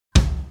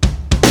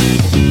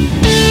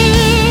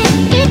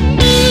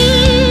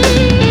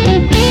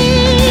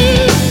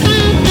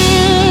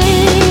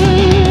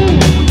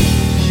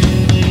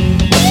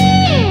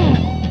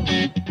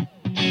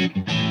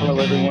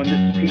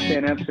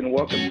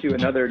Welcome to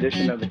another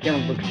edition of the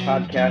Cameron Brooks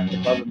Podcast,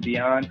 Above and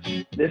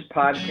Beyond. This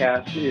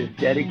podcast is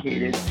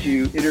dedicated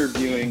to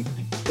interviewing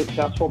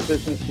successful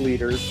business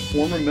leaders,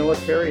 former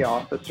military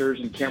officers,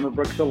 and Cameron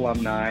Brooks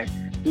alumni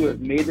who have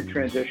made the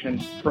transition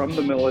from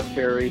the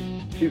military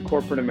to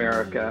corporate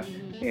America.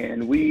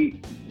 And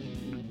we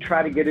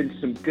try to get into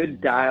some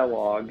good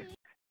dialogue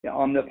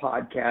on the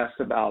podcast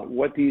about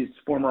what these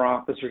former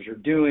officers are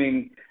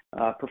doing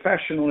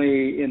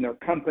professionally in their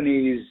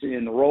companies,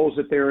 in the roles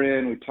that they're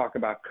in. We talk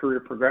about career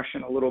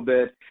progression a little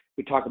bit.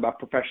 We talk about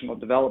professional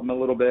development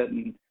a little bit.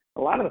 And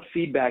a lot of the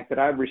feedback that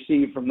I've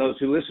received from those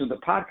who listen to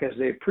the podcast,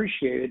 they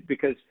appreciate it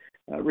because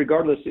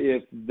regardless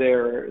if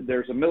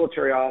there's a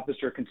military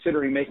officer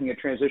considering making a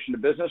transition to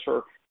business,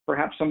 or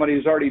perhaps somebody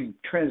who's already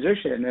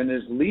transitioned and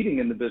is leading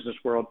in the business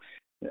world,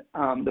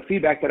 the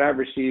feedback that I've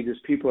received is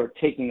people are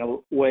taking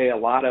away a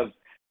lot of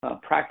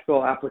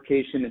practical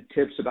application and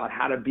tips about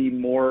how to be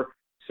more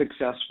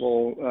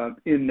successful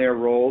in their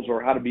roles,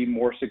 or how to be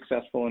more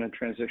successful in a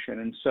transition.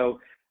 And so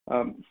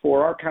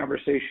for our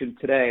conversation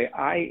today,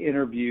 I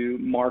interview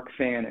Mark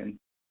Fannin.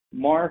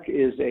 Mark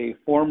is a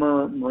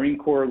former Marine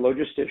Corps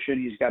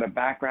logistician. He's got a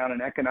background in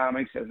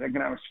economics, has an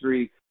economics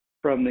degree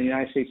from the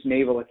United States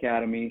Naval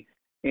Academy.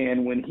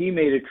 And when he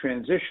made a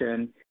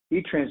transition,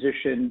 he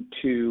transitioned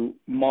to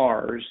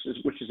Mars,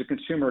 which is a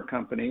consumer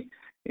company,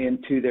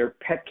 into their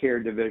pet care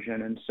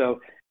division. And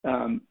so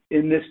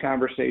in this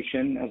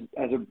conversation,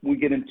 we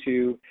get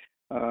into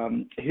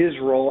his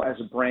role as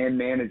a brand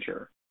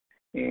manager.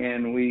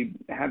 And we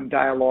have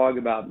dialogue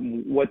about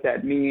what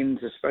that means,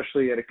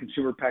 especially at a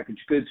consumer packaged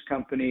goods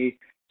company,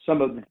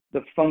 some of the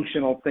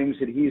functional things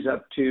that he's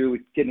up to,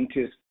 getting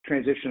to his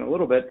transition a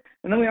little bit.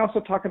 And then we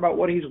also talk about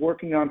what he's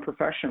working on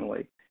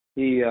professionally.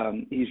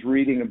 He's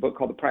reading a book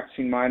called The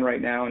Practicing Mind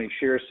right now, and he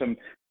shares some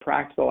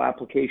practical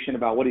application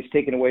about what he's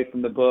taken away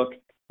from the book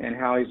and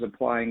how he's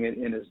applying it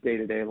in his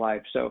day-to-day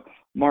life. So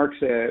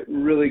Mark's a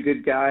really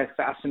good guy,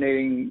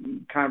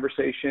 fascinating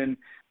conversation,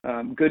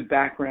 good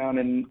background,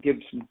 and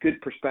gives some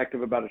good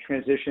perspective about a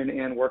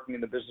transition and working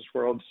in the business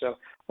world. So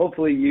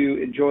hopefully you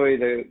enjoy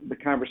the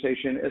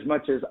conversation as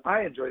much as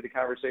I enjoy the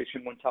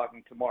conversation when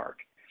talking to Mark.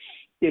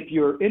 If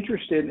you're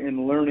interested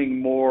in learning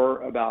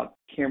more about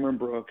Cameron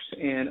Brooks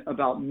and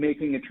about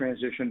making a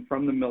transition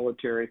from the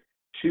military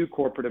to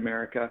corporate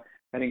America,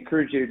 I'd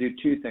encourage you to do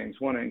two things.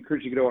 One, I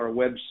encourage you to go to our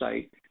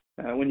website.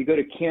 When you go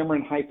to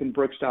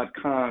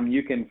Cameron-Brooks.com,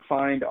 you can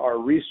find our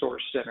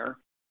resource center.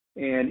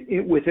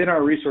 And within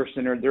our resource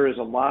center, there is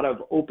a lot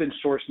of open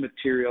source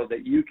material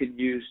that you can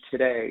use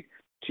today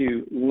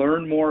to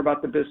learn more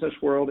about the business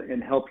world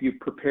and help you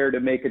prepare to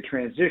make a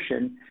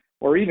transition,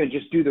 or even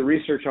just do the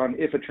research on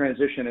if a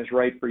transition is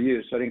right for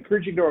you. So I'd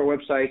encourage you to go to our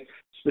website,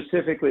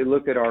 specifically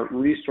look at our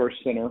resource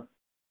center.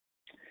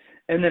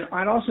 And then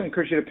I'd also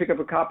encourage you to pick up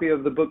a copy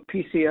of the book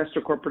PCS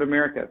to Corporate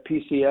America.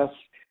 PCS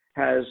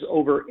has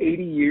over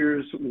 80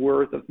 years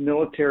worth of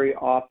military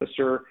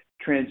officer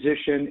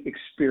transition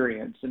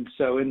experience. And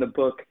so in the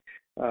book,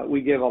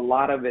 we give a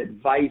lot of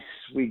advice.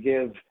 We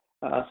give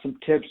some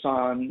tips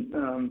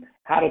on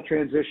how to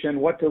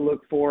transition, what to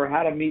look for,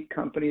 how to meet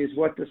companies,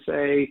 what to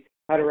say,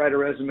 how to write a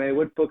resume,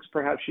 what books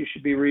perhaps you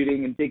should be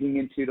reading and digging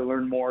into to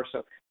learn more.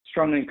 So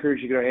strongly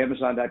encourage you to go to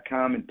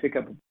Amazon.com and pick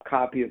up a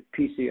copy of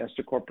PCS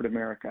to Corporate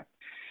America.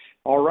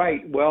 All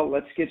right, well,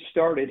 let's get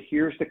started.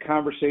 Here's the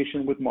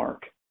conversation with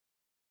Mark.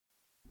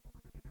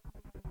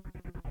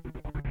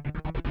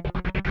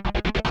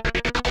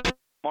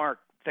 Mark,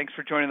 thanks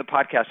for joining the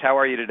podcast. How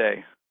are you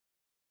today?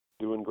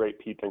 Doing great,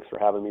 Pete. Thanks for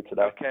having me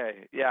today.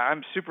 Okay. Yeah,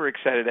 I'm super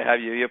excited to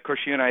have you. Of course,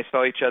 you and I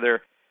saw each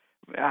other.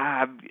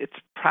 It's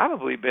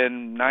probably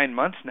been 9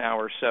 months now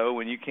or so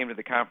when you came to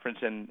the conference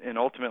and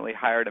ultimately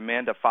hired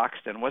Amanda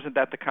Foxton. Wasn't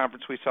that the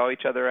conference we saw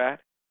each other at?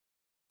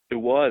 It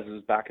was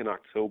back in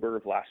October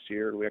of last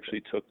year, and we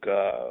actually took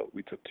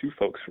two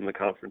folks from the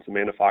conference,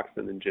 Amanda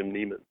Foxton and Jim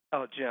Neiman.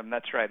 Oh, Jim,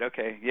 that's right.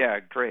 Okay, yeah,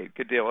 great,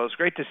 good deal. Well, it was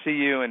great to see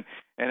you, and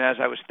as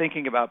I was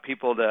thinking about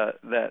people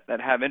that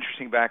have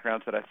interesting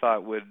backgrounds that I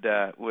thought would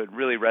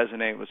really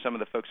resonate with some of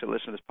the folks that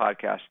listen to this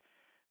podcast,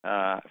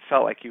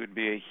 felt like you would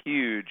be a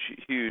huge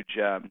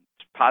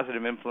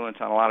positive influence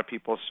on a lot of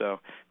people.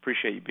 So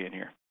appreciate you being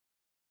here.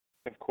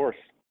 Of course.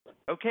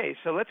 Okay,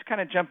 so let's kind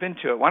of jump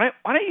into it. Why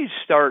don't you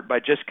start by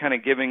just kind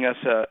of giving us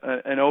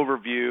an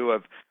overview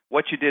of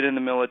what you did in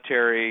the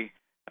military,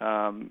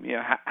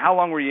 how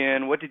long were you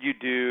in, what did you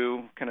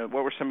do, kind of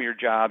what were some of your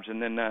jobs,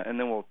 and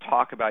then we'll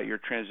talk about your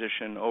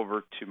transition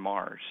over to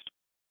Mars.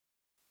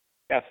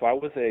 Yeah, so I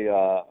was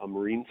a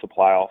Marine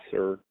supply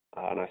officer,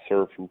 and I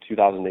served from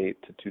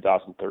 2008 to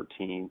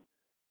 2013.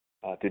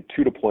 Did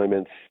two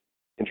deployments.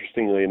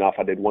 Interestingly enough,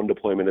 I did one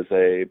deployment as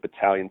a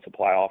battalion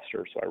supply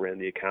officer, so I ran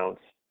the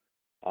accounts,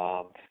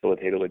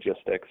 facilitated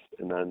logistics,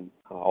 and then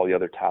all the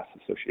other tasks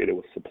associated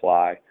with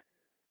supply.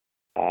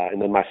 And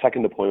then my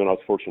second deployment, I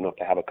was fortunate enough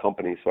to have a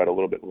company, so I had a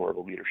little bit more of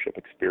a leadership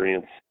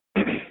experience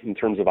in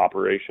terms of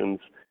operations.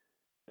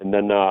 And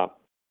then,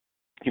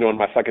 in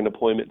my second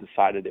deployment,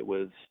 decided it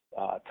was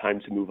time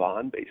to move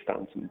on based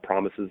on some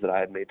promises that I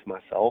had made to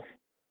myself,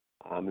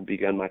 and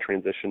began my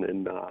transition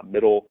in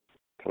middle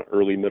kind of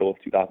early, middle of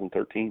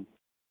 2013.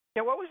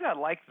 Yeah, what was that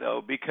like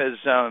though? Because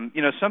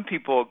some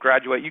people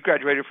graduate. You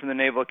graduated from the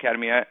Naval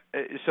Academy,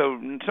 so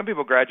some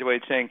people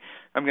graduate saying,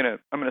 "I'm gonna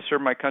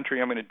serve my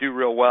country. I'm gonna do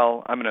real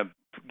well. I'm gonna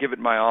give it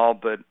my all."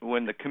 But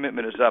when the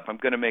commitment is up, I'm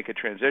gonna make a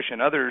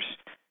transition. Others,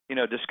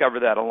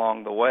 discover that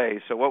along the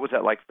way. So what was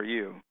that like for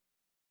you?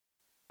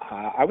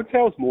 I would say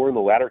I was more in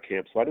the latter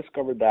camp. So I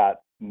discovered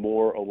that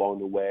more along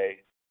the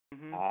way.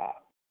 Mm-hmm.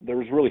 There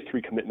was really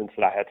 3 commitments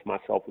that I had to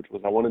myself, which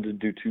was I wanted to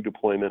do 2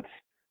 deployments.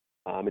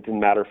 It didn't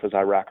matter if it was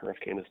Iraq or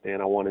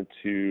Afghanistan. I wanted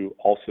to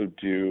also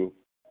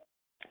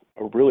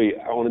I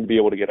wanted to be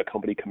able to get a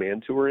company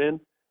command tour in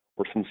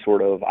or some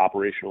sort of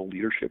operational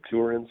leadership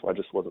tour in. So I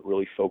just wasn't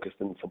really focused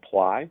in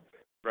supply.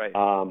 Right.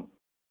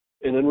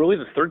 And then really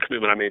the third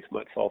commitment I made to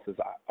myself is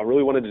I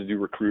really wanted to do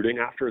recruiting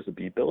after as a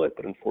beat billet,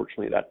 but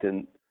unfortunately that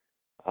didn't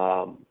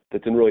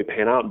really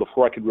pan out. And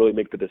before I could really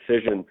make the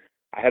decision,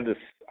 I had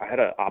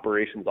an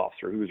operations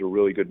officer who was a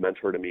really good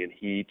mentor to me, and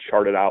he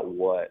charted out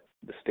what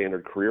the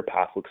standard career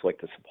path looks like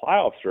to supply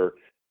officer.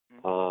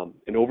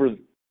 And over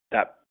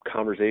that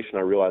conversation, I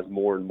realized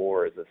more and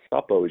more as a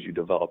suppo, as you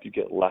develop, you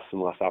get less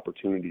and less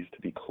opportunities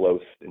to be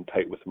close and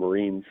tight with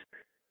Marines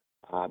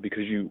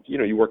because you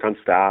work on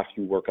staff,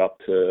 you work up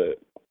to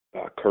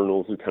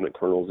colonels, lieutenant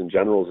colonels, and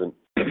generals, and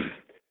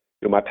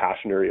my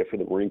passion area for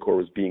the Marine Corps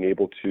was being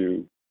able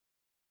to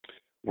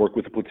work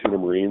with a platoon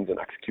of Marines and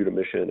execute a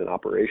mission and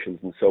operations.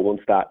 And so once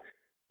that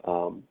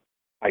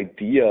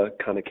idea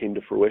kind of came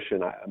to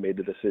fruition, I made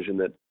the decision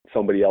that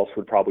somebody else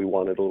would probably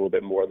want it a little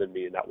bit more than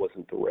me, and that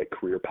wasn't the right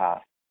career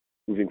path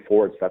moving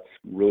forward. So that's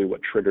really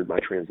what triggered my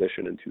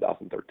transition in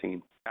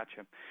 2013.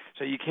 Gotcha.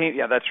 So you came,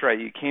 yeah, that's right.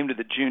 You came to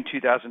the June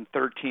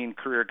 2013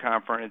 career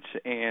conference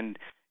and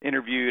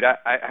interviewed.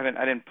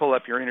 I didn't pull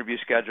up your interview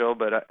schedule,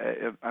 but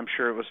I'm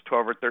sure it was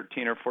 12 or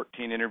 13 or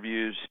 14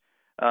 interviews.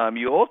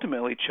 You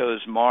ultimately chose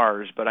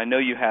Mars, but I know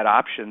you had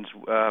options,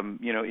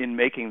 in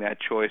making that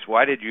choice.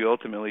 Why did you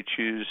ultimately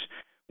choose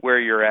where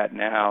you're at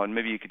now? And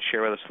maybe you could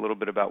share with us a little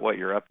bit about what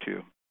you're up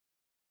to.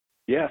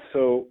 Yeah,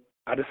 so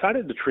I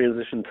decided to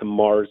transition to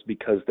Mars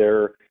because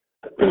they're,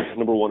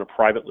 number one, a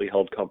privately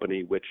held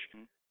company, which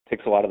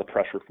takes a lot of the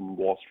pressure from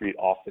Wall Street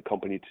off the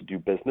company to do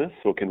business,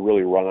 so it can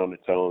really run on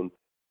its own.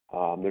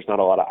 There's not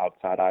a lot of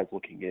outside eyes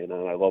looking in,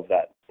 and I love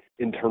that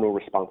internal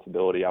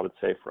responsibility, I would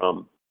say,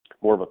 from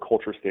more of a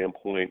culture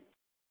standpoint.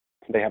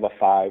 They have a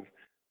 5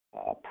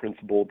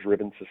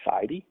 principle-driven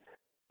society.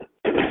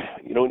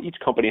 And each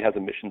company has a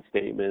mission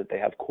statement. They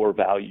have core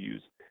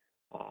values.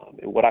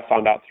 And what I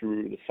found out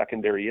through the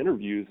secondary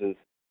interviews is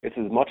it's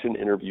as much an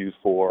interview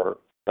for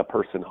the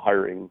person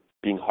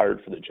being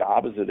hired for the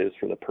job as it is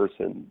for the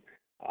person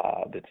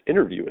that's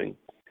interviewing.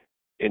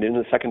 And in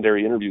the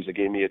secondary interviews, it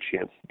gave me a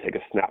chance to take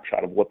a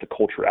snapshot of what the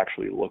culture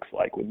actually looks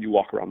like. When you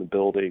walk around the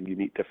building, you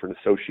meet different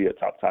associates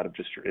outside of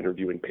just your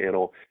interviewing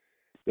panel.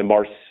 And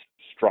Mars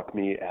struck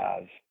me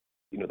as,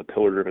 the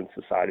pillar-driven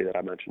society that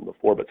I mentioned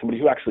before, but somebody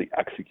who actually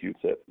executes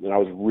it. And I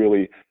was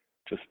really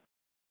just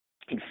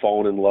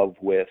fallen in love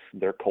with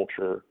their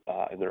culture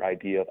and their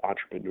idea of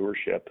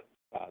entrepreneurship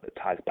that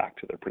ties back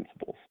to their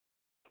principles.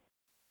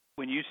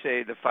 When you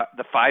say the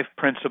 5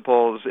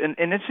 principles, and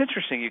it's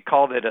interesting, you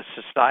called it a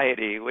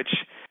society, which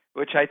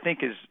I think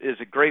is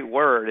a great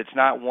word. It's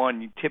not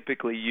one you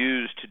typically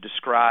use to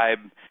describe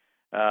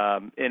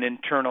an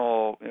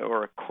internal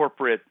or a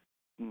corporate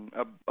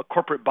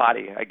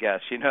body, I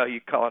guess. You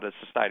call it a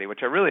society, which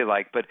I really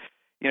like. But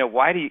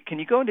can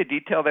you go into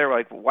detail there?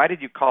 Like, why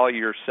did you call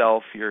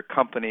yourself, your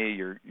company,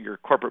 your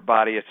corporate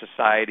body a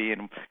society?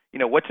 And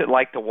what's it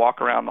like to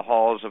walk around the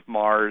halls of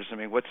Mars? I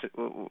mean,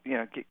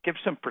 give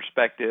some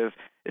perspective.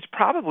 It's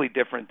probably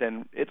different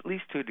than, at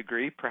least to a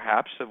degree,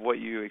 perhaps, of what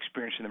you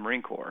experienced in the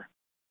Marine Corps.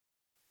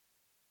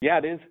 Yeah,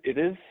 it is. It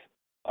is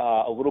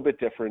a little bit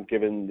different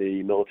given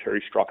the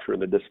military structure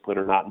and the discipline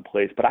are not in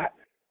place. But I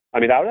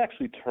would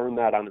actually turn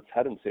that on its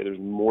head and say there's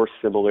more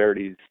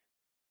similarities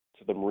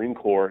to the Marine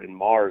Corps and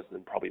Mars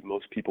than probably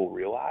most people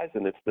realize.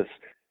 And it's this,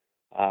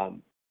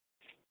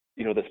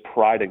 this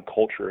pride and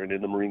culture. And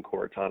in the Marine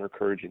Corps, it's honor,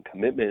 courage, and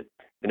commitment.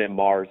 And at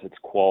Mars, it's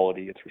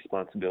quality, it's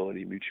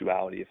responsibility,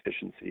 mutuality,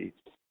 efficiency.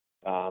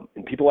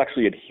 And people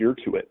actually adhere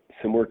to it,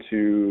 similar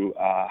to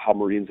how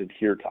Marines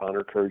adhere to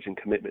honor, courage, and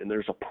commitment. And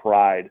there's a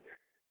pride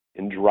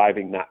in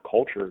driving that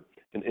culture.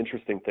 An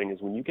interesting thing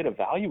is when you get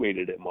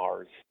evaluated at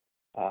Mars,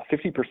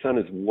 50%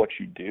 is what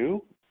you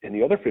do, and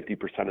the other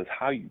 50% is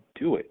how you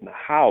do it. And the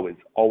how is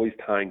always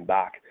tying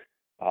back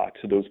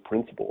to those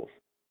principles.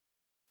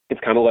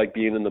 It's kind of like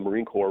being in the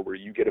Marine Corps where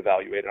you get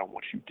evaluated on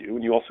what you do,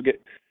 and you also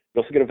get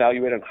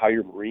evaluated on how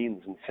your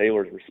Marines and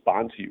sailors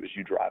respond to you as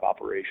you drive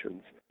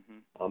operations.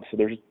 So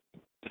there's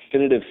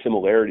definitive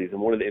similarities.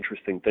 And one of the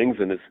interesting things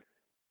is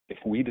if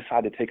we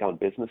decide to take on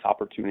business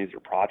opportunities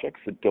or projects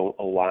that don't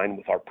align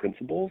with our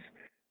principles,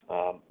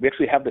 we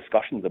actually have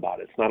discussions about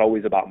it. It's not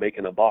always about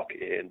making a buck,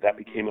 and that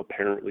became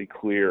apparently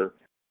clear,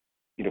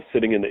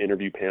 sitting in the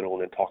interview panel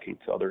and then talking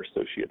to other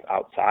associates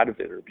outside of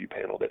the interview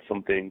panel. That's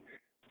something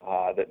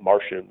that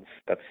Martians,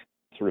 that's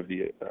sort of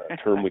the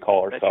term we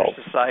call That's ourselves.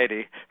 your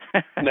society.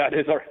 That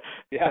is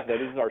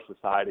our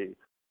society.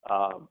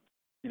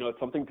 It's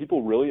something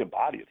people really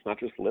embody. It's not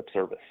just lip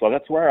service. So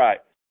that's where I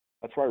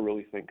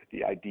really think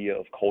the idea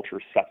of culture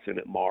sets in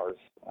at Mars,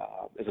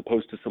 as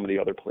opposed to some of the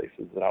other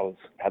places that I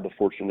had the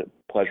fortunate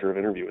pleasure of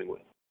interviewing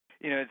with.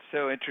 It's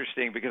so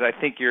interesting because I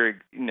think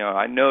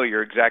I know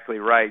you're exactly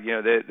right.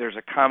 There's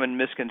a common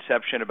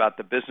misconception about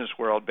the business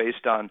world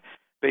based on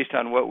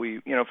what we,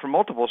 from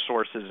multiple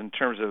sources in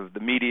terms of the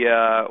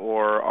media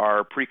or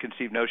our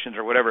preconceived notions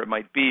or whatever it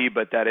might be,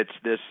 but that it's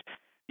this,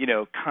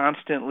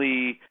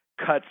 constantly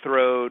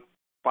cutthroat,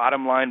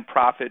 bottom line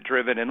profit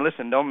driven. And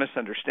listen, don't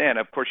misunderstand.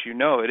 Of course,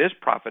 it is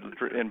profit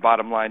and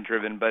bottom line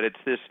driven, but it's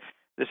this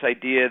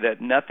idea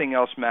that nothing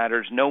else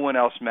matters, no one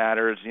else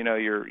matters.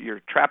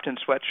 You're trapped in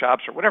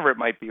sweatshops or whatever it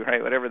might be,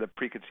 right? Whatever the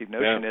preconceived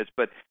notion is.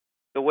 But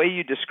the way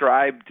you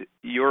described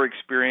your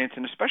experience,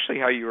 and especially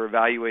how you were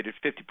evaluated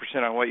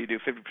 50% on what you do,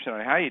 50%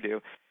 on how you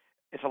do,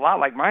 it's a lot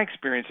like my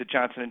experience at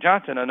Johnson &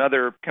 Johnson,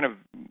 another kind of,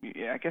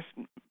 I guess,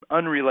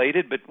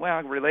 unrelated, but,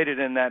 related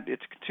in that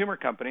it's a consumer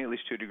company, at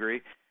least to a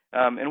degree.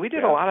 And we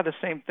did a lot of the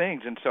same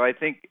things. And so I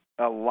think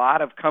a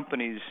lot of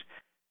companies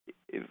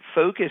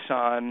focus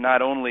on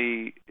not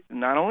only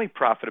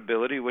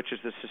profitability, which is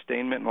the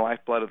sustainment and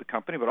lifeblood of the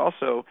company, but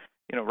also,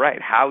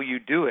 how you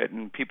do it.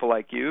 And people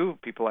like you,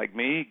 people like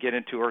me get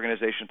into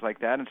organizations like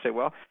that and say,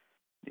 well,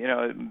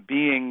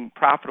 being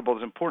profitable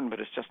is important, but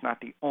it's just not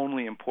the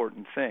only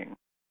important thing.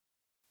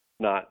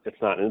 It's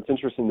not. And it's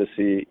interesting to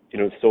see,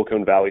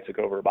 Silicon Valley took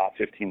over about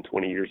 15,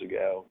 20 years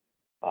ago.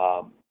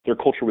 Their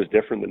culture was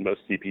different than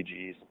most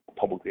CPGs,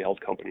 publicly held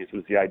companies. It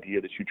was the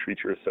idea that you treat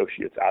your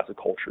associates as a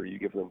culture. You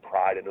give them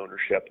pride and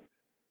ownership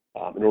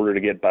in order to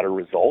get better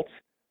results.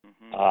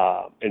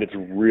 And it's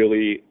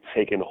really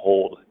taken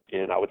hold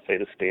in, I would say,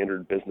 the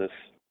standard business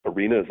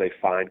arena as they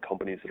find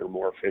companies that are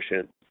more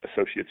efficient,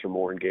 associates are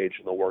more engaged,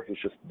 and the work is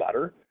just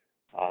better,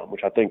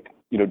 which I think,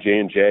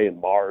 J&J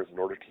and Mars, in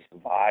order to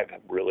survive,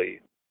 have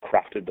really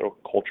crafted their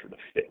culture to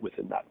fit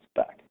within that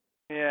spec.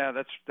 Yeah,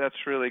 that's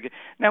really good.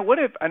 Now, what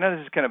if, I know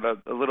this is kind of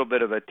a little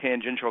bit of a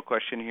tangential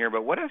question here,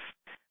 but what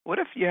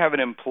if you have an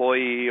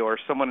employee or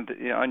someone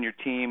on your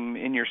team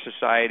in your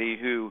society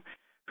who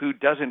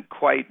doesn't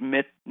quite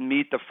meet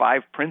the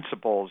 5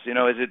 principles?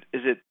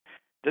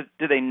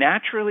 Do they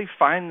naturally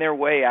find their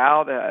way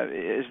out?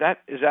 Is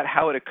that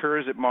how it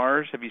occurs at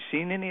Mars? Have you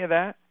seen any of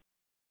that?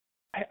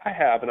 I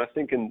have, and I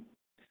think in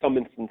some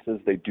instances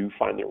they do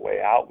find their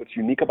way out. What's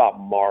unique about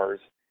Mars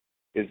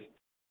is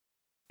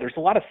there's a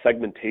lot of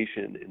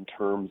segmentation in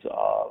terms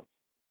of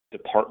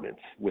departments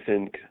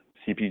within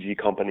CPG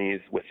companies,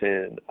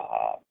 within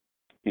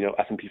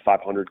S&P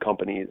 500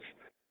 companies,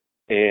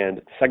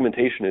 and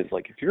segmentation is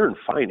like, if you're in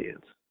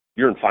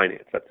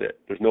finance, that's it.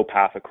 There's no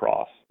path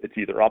across. It's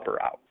either up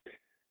or out.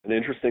 And the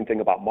interesting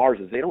thing about Mars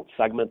is they don't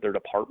segment their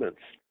departments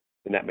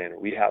in that manner.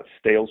 We have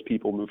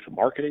salespeople move to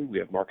marketing. We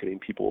have marketing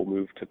people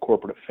move to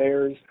corporate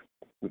affairs.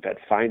 We've had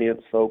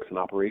finance folks and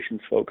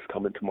operations folks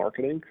come into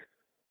marketing.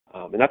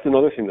 And that's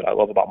another thing that I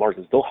love about Mars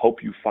is they'll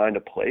help you find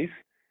a place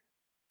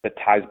that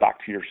ties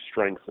back to your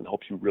strengths and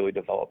helps you really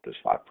develop those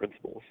 5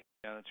 principles.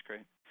 Yeah, that's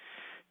great.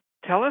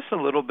 Tell us a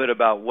little bit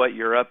about what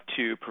you're up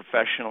to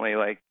professionally.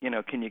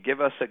 Can you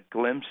give us a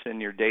glimpse in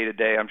your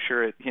day-to-day? I'm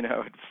sure it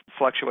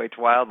fluctuates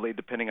wildly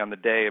depending on the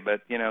day,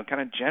 but,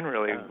 kind of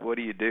generally, what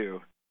do you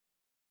do?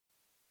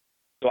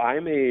 So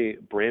I'm a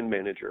brand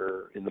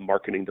manager in the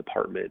marketing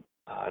department,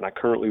 and I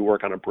currently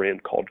work on a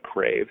brand called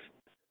Crave,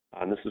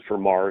 and this is for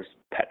Mars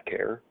Pet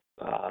Care.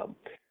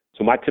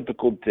 So my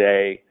typical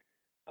day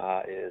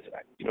is,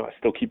 I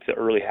still keep the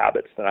early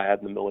habits that I had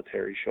in the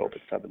military, show up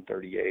at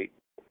 7:38.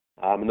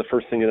 And the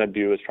first thing that I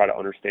do is try to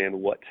understand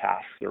what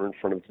tasks are in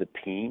front of the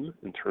team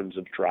in terms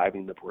of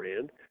driving the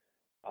brand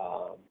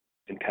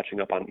and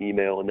catching up on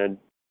email. And then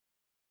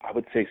I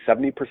would say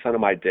 70% of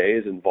my day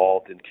is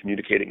involved in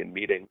communicating in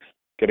meetings,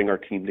 getting our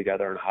team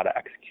together on how to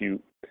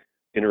execute,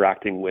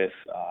 interacting with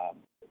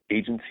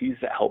agencies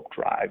that help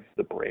drive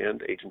the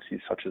brand, agencies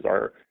such as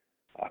our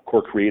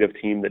core creative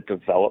team that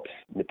develops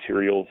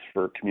materials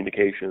for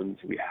communications.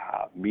 We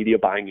have media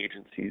buying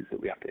agencies that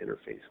we have to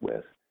interface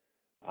with.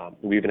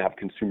 We even have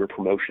consumer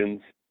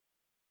promotions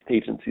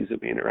agencies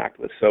that we interact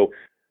with. So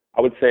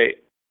I would say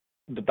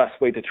the best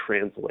way to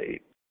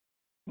translate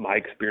my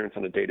experience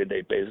on a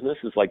day-to-day business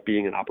is like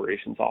being an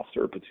operations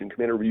officer or platoon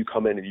commander, where you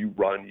come in and you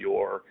run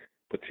your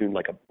platoon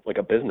like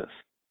a business.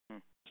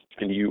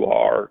 And you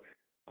are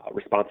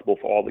responsible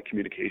for all the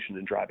communication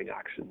and driving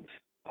actions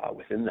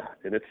within that.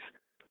 And it's,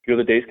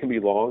 the days can be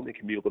long, they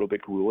can be a little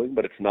bit grueling,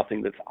 but it's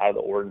nothing that's out of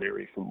the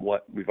ordinary from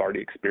what we've already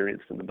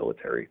experienced in the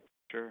military.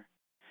 Sure.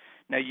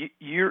 Now,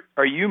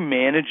 are you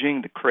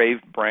managing the Crave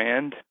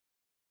brand?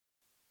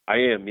 I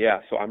am, yeah.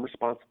 So I'm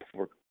responsible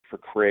for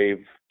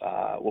Crave,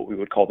 what we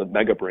would call the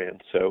mega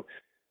brand. So,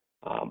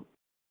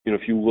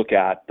 if you look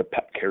at the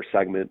pet care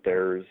segment,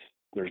 there's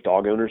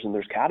dog owners and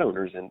there's cat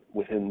owners, and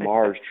within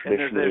Mars,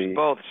 traditionally, there's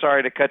both.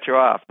 Sorry to cut you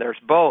off. There's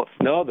both.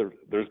 No,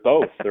 there's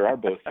both. There are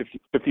both.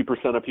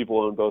 50% of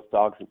people own both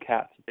dogs and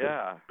cats.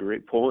 Yeah.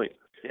 Great point.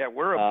 Yeah,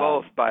 we're a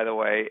both, by the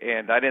way,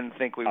 and I didn't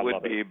think we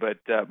would be, but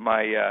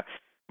my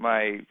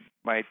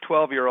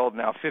 12-year-old,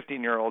 now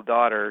 15-year-old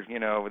daughter,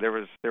 there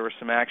was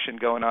some action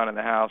going on in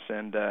the house,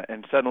 and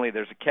suddenly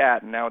there's a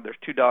cat, and now there's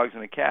two dogs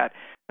and a cat.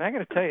 And I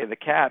got to tell you, the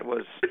cat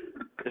was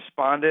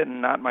despondent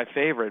and not my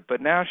favorite,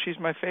 but now she's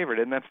my favorite.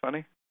 Isn't that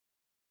funny?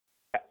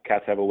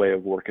 Cats have a way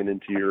of working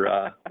into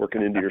your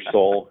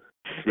soul.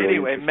 Really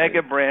anyway,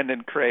 Mega Brand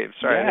and Crave.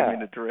 Sorry, I didn't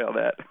mean to derail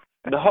that.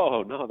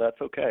 No,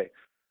 that's okay.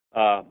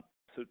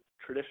 So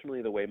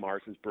traditionally, the way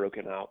Mars has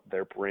broken out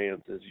their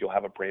brands is you'll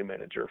have a brand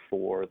manager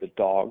for the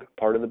dog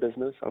part of the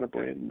business on a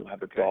brand, and you'll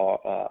have a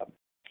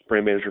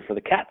brand manager for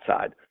the cat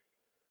side.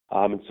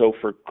 And so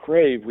for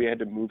Crave, we had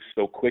to move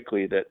so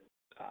quickly that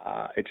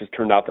it just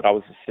turned out that I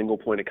was a single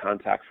point of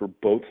contact for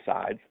both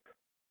sides.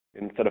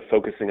 And instead of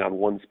focusing on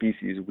one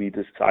species, we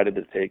decided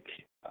to take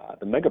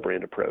the Mega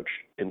Brand approach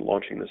in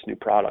launching this new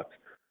product.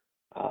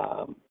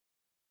 And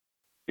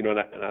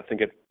I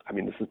think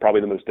this is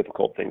probably the most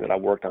difficult thing that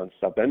I've worked on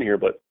since I've been here,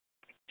 but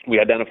we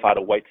identified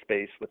a white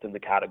space within the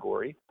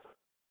category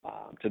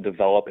to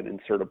develop and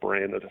insert a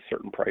brand at a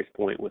certain price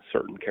point with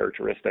certain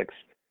characteristics.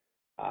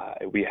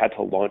 We had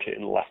to launch it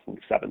in less than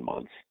 7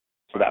 months.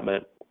 So that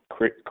meant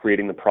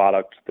creating the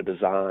product, the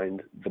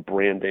design, the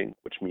branding,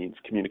 which means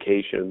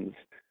communications,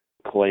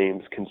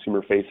 claims,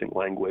 consumer-facing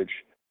language.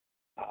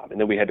 And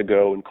then we had to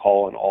go and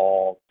call on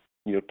all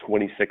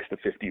 26 to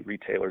 50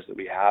 retailers that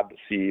we have to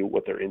see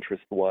what their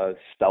interest was,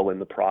 sell in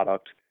the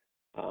product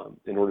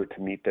in order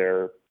to meet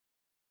their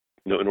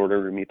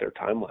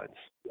timelines.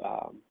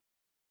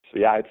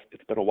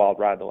 It's been a wild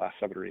ride the last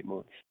 7 or 8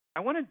 months. I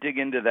want to dig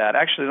into that.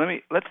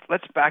 Actually,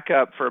 let's back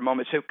up for a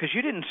moment. So, because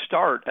you didn't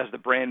start as the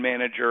brand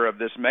manager of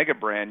this Mega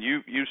Brand,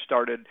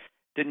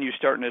 didn't you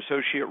start an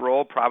associate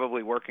role,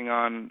 probably working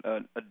on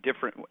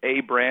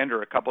a brand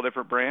or a couple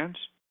different brands?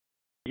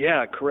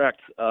 Yeah,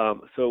 correct.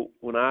 So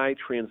when I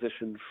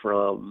transitioned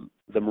from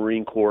the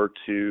Marine Corps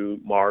to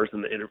Mars,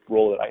 and the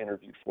role that I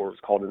interviewed for was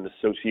called an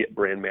associate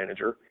brand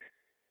manager,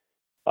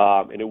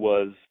 and it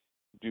was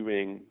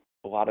doing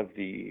a lot of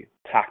the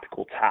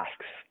tactical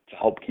tasks to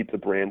help keep the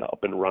brand up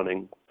and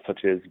running,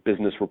 such as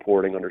business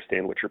reporting,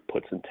 understand what your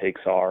puts and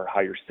takes are,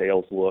 how your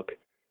sales look,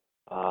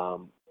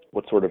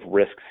 what sort of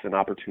risks and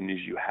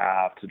opportunities you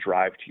have to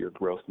drive to your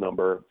growth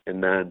number,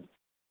 and then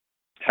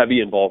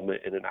heavy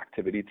involvement in an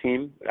activity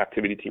team. An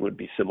activity team would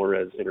be similar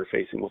as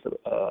interfacing with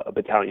a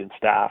battalion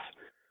staff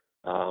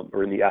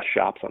or in the S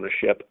shops on a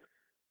ship.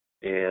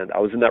 And I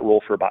was in that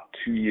role for about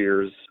 2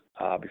 years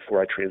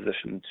before I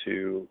transitioned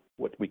to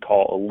what we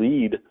call a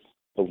lead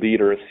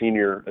or a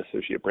senior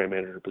associate brand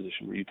manager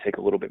position, where you take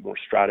a little bit more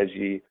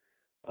strategy,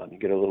 you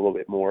get a little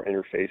bit more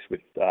interface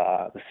with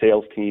the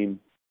sales team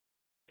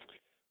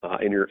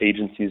and your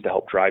agencies to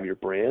help drive your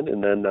brand.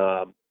 And then,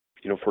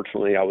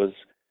 fortunately, I was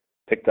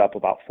picked up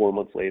about 4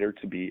 months later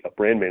to be a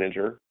brand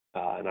manager,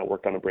 and I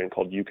worked on a brand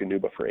called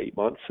Eukanuba for 8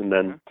 months, and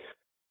then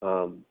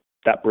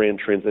that brand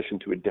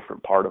transitioned to a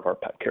different part of our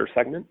pet care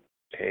segment,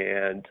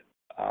 and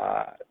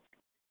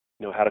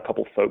had a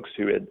couple folks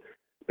who had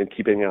been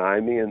keeping an eye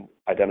on me and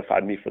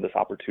identified me for this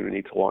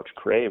opportunity to launch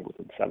Crave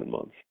within 7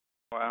 months.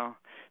 Wow.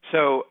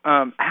 So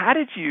how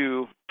did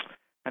you,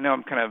 I know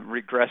I'm kind of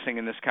regressing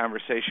in this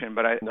conversation,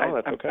 but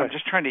that's okay. I'm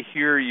just trying to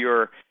hear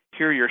your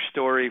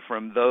story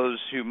from those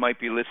who might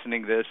be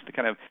listening to this, to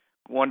kind of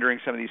wondering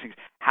some of these things.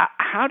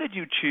 How did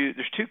you choose?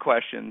 There's two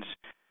questions.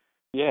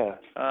 Yeah.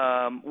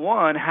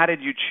 One, how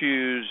did you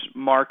choose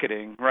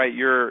marketing? Right,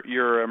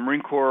 you're a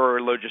Marine Corps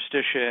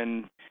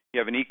logistician. You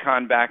have an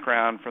econ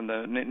background from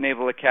the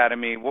Naval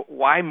Academy.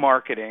 Why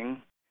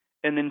marketing?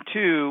 And then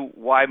two,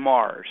 why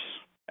Mars?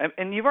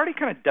 And you've already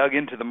kind of dug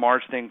into the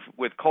Mars thing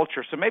with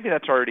culture, so maybe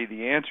that's already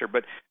the answer.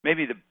 But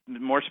maybe the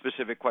more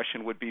specific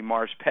question would be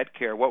Mars Pet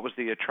Care. What was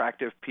the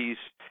attractive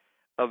piece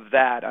of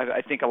that?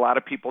 I think a lot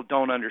of people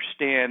don't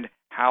understand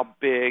how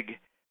big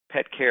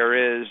pet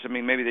care is. I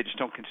mean, maybe they just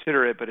don't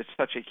consider it, but it's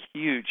such a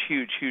huge,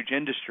 huge, huge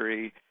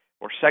industry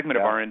or segment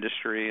of our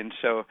industry. And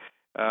so,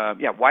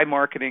 why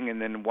marketing, and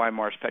then why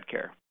Mars Pet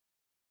Care?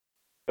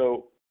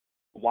 So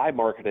why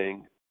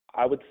marketing?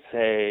 I would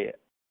say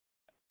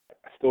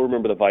I still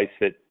remember the advice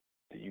that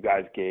you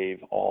guys gave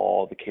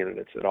all the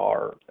candidates at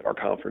our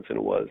conference, and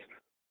it was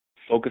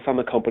focus on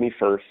the company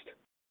first,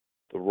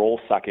 the role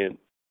second,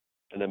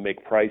 and then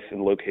make price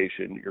and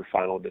location your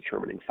final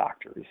determining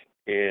factors.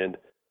 And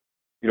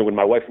when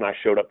my wife and I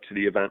showed up to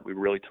the event, we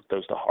really took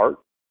those to heart.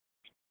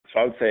 So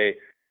I would say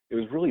it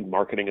was really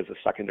marketing as a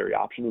secondary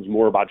option. It was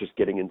more about just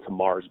getting into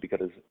Mars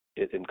because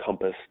it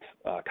encompassed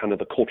kind of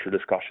the culture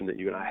discussion that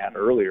you and I had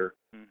earlier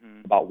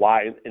about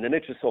why. And then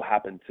it just so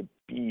happened to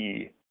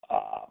be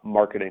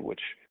marketing,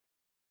 which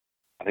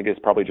I think is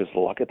probably just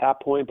luck at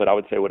that point. But I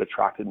would say what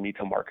attracted me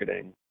to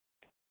marketing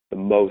the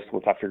most,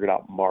 once I figured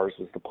out Mars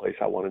was the place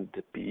I wanted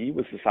to be,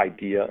 was this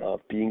idea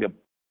of being a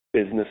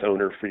business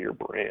owner for your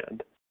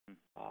brand.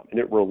 And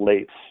it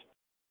relates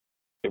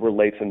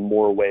in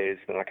more ways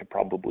than I could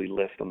probably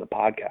list on the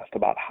podcast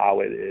about how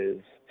it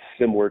is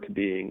similar to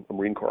being a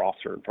Marine Corps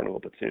officer in front of a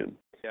platoon.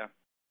 Yeah.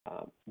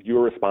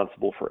 You're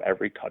responsible for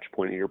every touch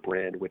point of your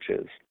brand, which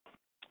is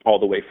all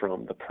the way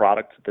from the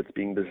product that's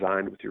being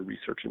designed with your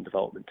research and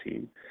development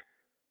team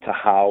to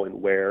how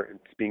and where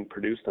it's being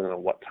produced and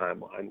on what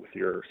timeline with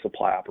your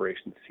supply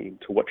operations team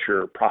to what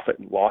your profit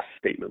and loss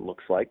statement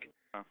looks like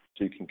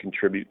so you can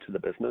contribute to the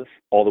business,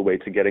 all the way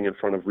to getting in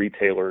front of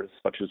retailers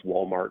such as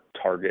Walmart,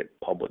 Target,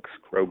 Publix,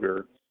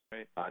 Kroger,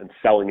 Right. And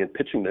selling and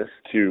pitching this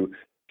to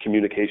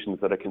communications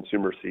that a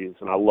consumer sees.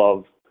 And I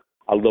love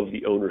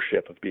the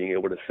ownership of being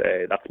able to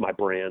say, that's my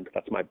brand,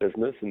 that's my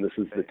business, and this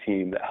is the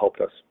team that helped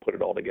us put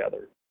it all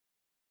together.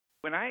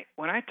 When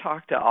I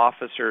talk to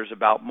officers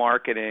about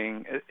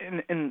marketing,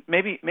 and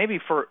maybe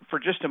for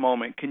just a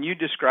moment, can you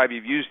describe?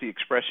 You've used the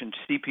expression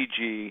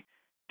CPG.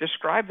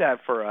 Describe that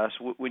for us.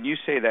 When you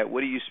say that,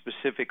 what do you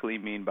specifically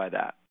mean by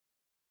that?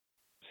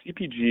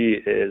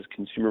 CPG is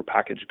Consumer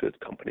Packaged Goods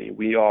Company.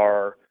 We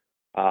are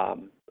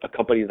a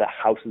company that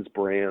houses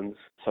brands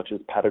such as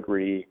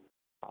Pedigree,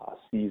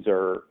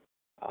 Caesar,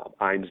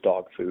 Ein's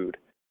Dog Food,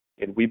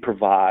 and we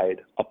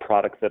provide a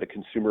product that a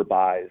consumer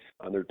buys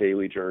on their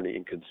daily journey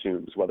and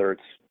consumes, whether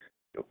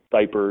it's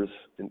diapers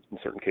in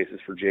certain cases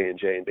for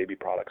J&J and baby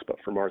products, but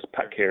for Mars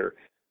Pet Care,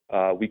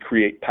 we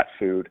create pet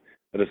food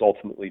that is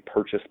ultimately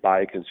purchased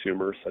by a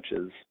consumer, such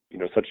as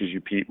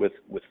you, Pete, with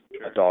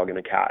a dog and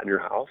a cat in your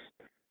house,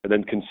 and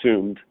then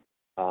consumed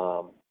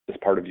as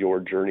part of your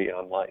journey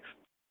on life.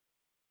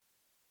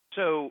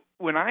 So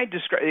when I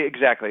describe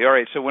exactly, all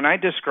right. So when I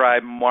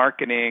describe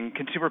marketing,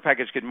 consumer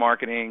packaged good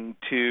marketing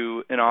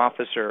to an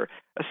officer,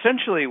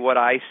 essentially what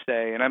I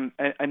say, and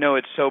I know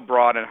it's so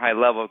broad and high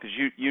level because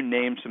you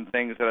named some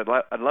things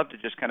that I'd love to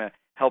just kind of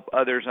help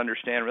others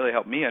understand, really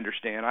help me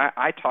understand.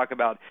 I talk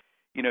about,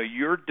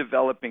 you're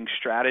developing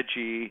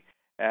strategy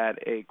at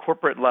a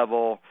corporate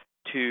level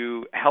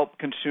to help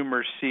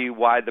consumers see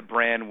why the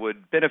brand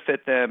would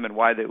benefit them and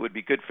why that would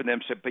be good for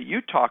them. So, but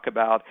you talk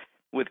about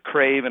with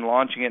Crave and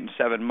launching it in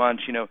 7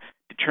 months,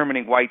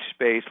 determining white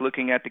space,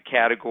 looking at the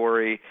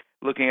category,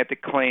 looking at the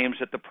claims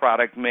that the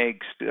product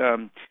makes,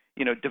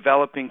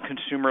 developing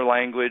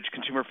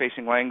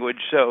consumer-facing language.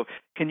 So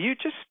can you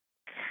just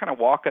kind of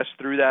walk us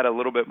through that a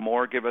little bit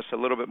more, give us a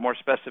little bit more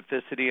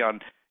specificity on,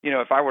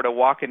 if I were to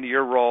walk into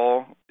your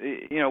role,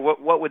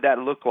 what would that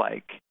look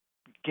like?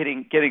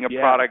 Getting a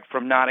product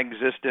from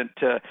non-existent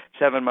to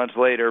 7 months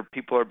later,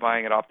 people are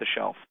buying it off the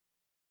shelf.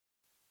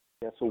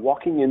 Yeah, so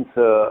walking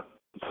into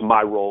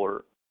my role,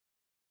 or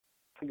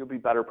I think it would be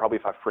better probably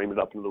if I frame it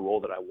up into the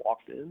role that I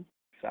walked in,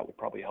 because that would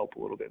probably help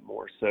a little bit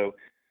more. So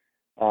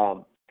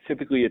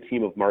typically a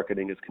team of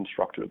marketing is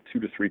constructed of 2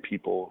 to 3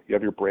 people. You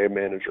have your brand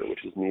manager,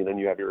 which is me, and then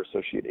you have your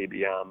associate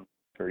ABM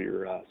or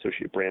your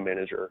associate brand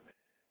manager,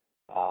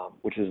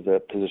 which is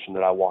the position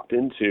that I walked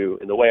into.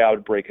 And the way I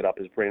would break it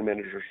up is brand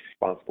manager is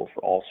responsible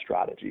for all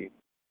strategy.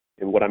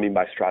 And what I mean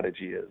by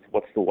strategy is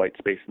what's the white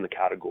space in the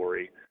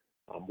category?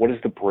 What does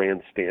the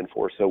brand stand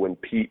for? So when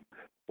Pete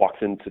walks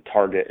into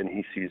Target and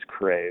he sees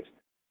Crave,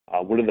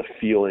 what are the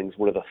feelings,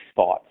 what are the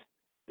thoughts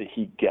that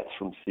he gets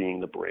from seeing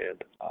the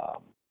brand?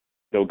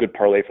 A good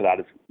parlay for that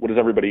is what does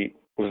everybody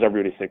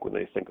think when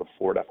they think of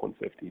Ford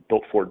F-150?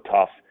 Built Ford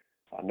Tough,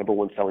 number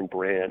 1 selling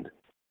brand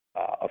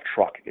of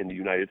truck in the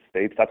United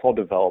States. That's all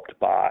developed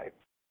by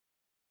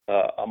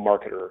a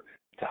marketer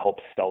to help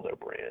sell their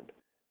brand.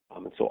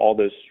 And so all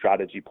those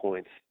strategy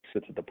points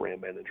sits at the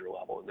brand manager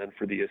level. And then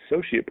for the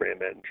associate brand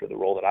manager, the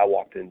role that I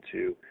walked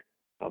into,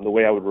 the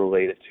way I would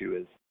relate it to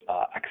is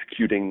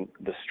executing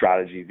the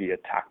strategy via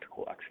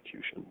tactical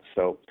execution.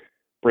 So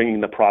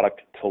bringing the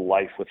product to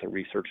life with the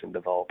research and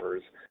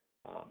developers.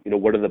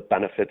 What are the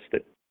benefits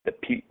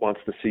that Pete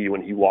wants to see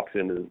when he walks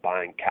in and is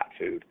buying cat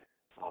food,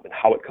 and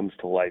how it comes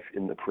to life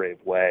in the Crave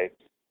way?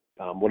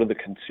 What are the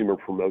consumer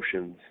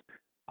promotions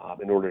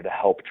in order to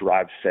help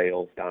drive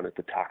sales down at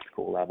the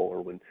tactical level?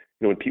 Or when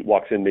Pete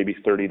walks in, maybe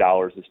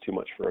 $30 is too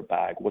much for a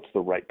bag. What's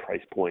the right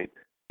price point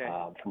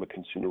from a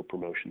consumer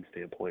promotion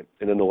standpoint?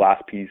 And then the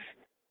last piece,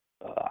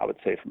 I would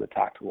say from the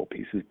tactical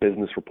piece, is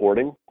business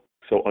reporting.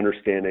 So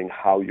understanding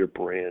how your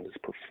brand is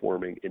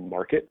performing in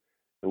market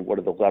and what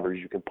are the levers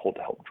you can pull to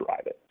help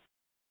drive it.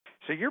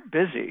 So you're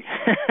busy.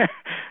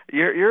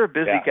 you're a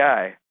busy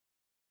guy.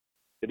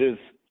 It is.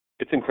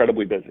 It's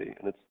incredibly busy,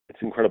 and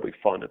it's incredibly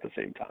fun at the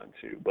same time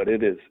too. But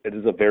it is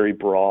a very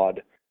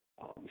broad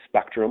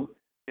spectrum.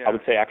 Yeah. I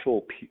would say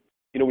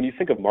when you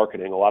think of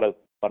marketing, a lot of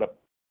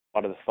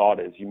the thought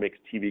is you make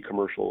TV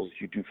commercials,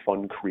 you do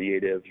fun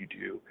creative, you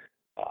do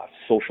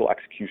social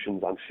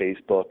executions on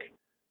Facebook.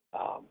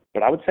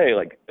 But I would say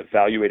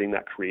evaluating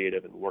that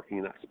creative and working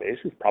in that space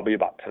is probably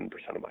about 10%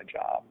 of my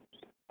job,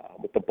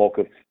 with the bulk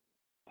of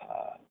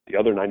the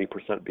other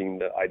 90% being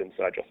the items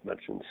that I just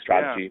mentioned,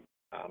 strategy,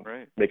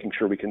 making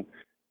sure we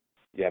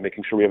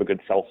have a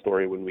good sell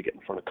story when we get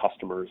in front of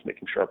customers,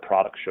 making sure our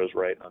product shows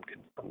right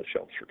on the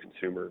shelves for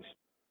consumers.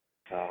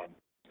 How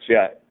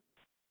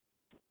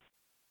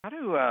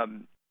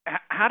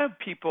do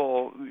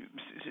people?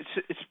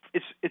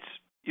 It's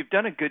you've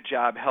done a good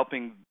job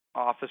helping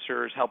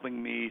officers,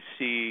 helping me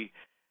see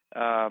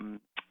the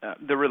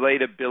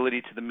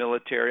relatability to the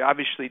military.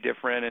 Obviously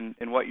different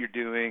in what you're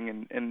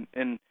doing,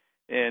 and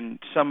in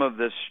some of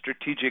the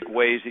strategic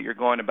ways that you're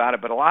going about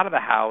it, but a lot of the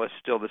how is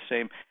still the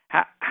same.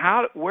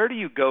 Where do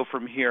you go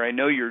from here? I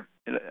know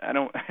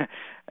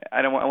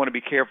I want to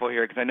be careful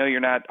here because I know you're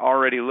not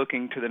already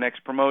looking to the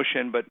next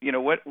promotion, but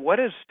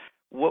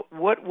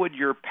what would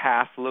your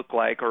path look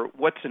like, or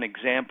what's an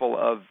example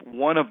of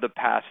one of the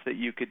paths that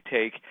you could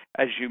take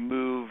as you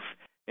move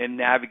and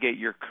navigate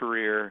your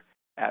career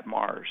at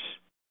Mars?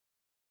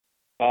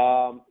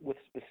 With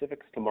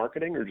specifics to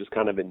marketing, or just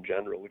kind of in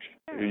general, which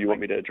you want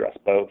me to address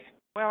both?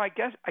 Well, I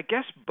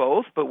guess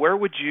both, but where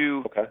would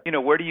you,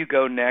 where do you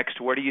go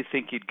next? Where do you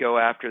think you'd go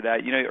after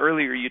that?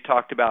 Earlier you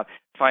talked about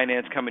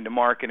finance coming to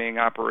marketing,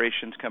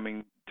 operations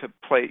coming to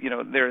play,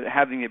 they're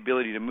having the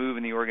ability to move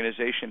in the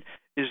organization.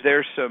 Is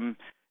there some,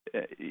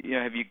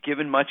 have you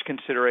given much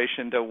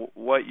consideration to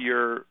what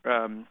your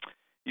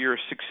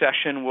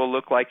succession will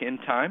look like in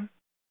time?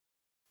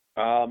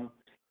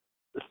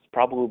 This is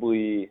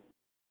probably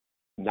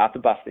not the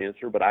best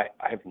answer, but I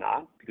have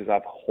not, because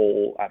I've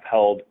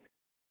held,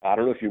 I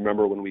don't know if you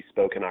remember when we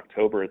spoke in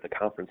October at the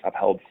conference, I've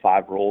held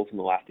 5 roles in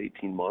the last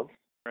 18 months.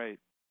 Right.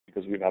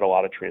 Because we've had a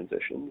lot of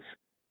transitions.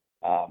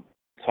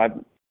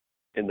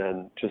 And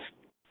then just,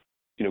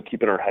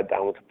 keeping our head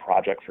down with the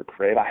project for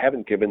Crave. I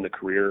haven't given the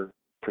career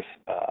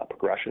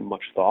progression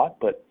much thought,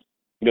 but,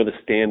 the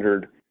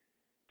standard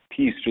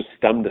piece, just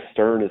stem to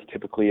stern, is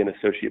typically an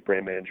associate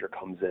brand manager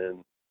comes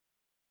in.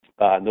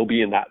 And they'll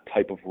be in that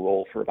type of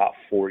role for about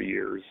 4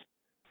 years.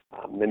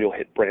 Then you'll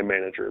hit brand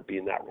manager, be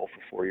in that role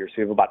for 4 years.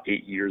 So you have about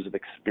 8 years of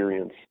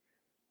experience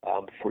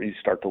before you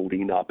start to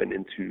lean up and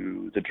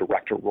into the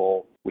director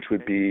role, which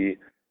would be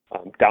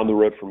down the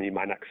road for me,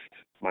 my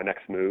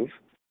next move.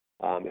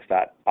 If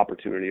that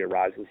opportunity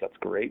arises, that's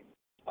great.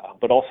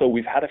 But also,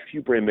 we've had a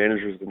few brand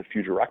managers and a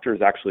few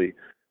directors actually,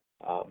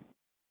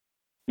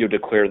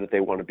 declare that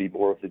they want to be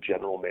more of the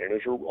general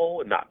manager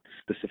role and not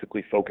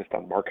specifically focused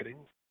on marketing.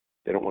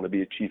 They don't want to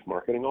be a chief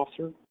marketing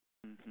officer.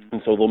 Mm-hmm.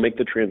 And so they'll make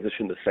the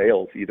transition to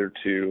sales, either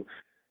to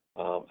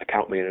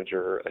account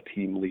manager, a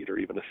team lead, or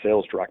even a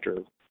sales director,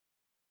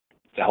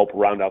 to help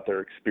round out their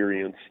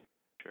experience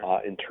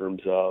in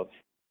terms of,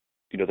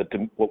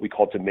 what we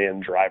call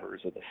demand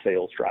drivers, or the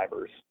sales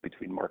drivers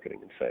between marketing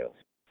and sales.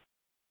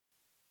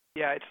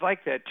 Yeah, it's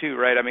like that too,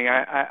 right? I mean,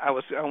 I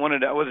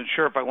wasn't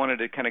sure if I wanted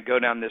to kind of go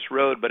down this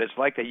road, but it's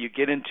like that. You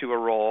get into a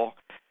role,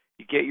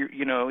 you get your,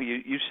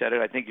 you said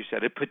it. I think you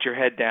said it. Put your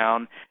head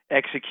down,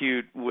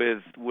 execute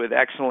with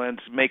excellence,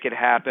 make it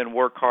happen,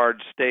 work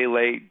hard, stay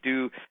late,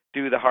 do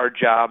the hard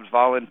jobs,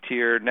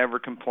 volunteer, never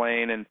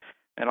complain, and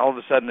all of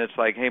a sudden it's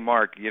like, hey,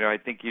 Mark, I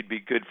think you'd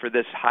be good for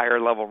this higher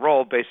level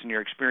role based on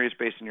your experience,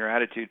 based on your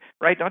attitude,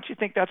 right? Don't you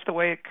think that's the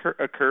way it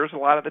occurs a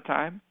lot of the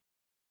time?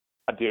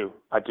 I do.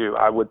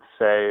 I would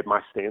say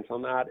my stance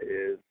on that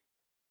is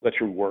let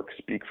your work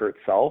speak for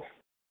itself,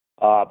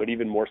 but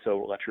even more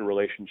so, let your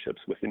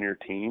relationships within your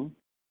team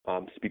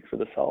speak for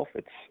themselves.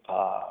 It's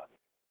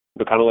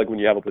kind of like when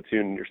you have a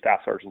platoon and your staff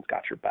sergeant's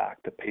got your back,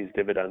 that pays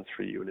dividends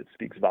for you, and it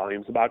speaks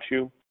volumes about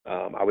you.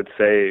 I would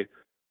say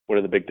one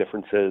of the big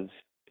differences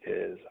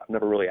is I've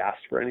never really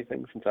asked for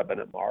anything since I've been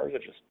at Mars. I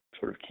just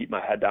sort of keep my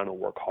head down and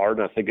work hard,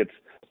 and I think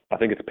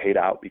it's paid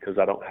out because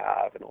I don't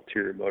have an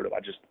ulterior motive.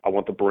 I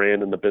want the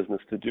brand and the business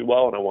to do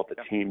well, and I want the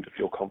team to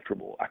feel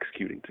comfortable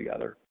executing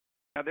together.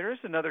 Now, there is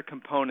another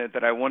component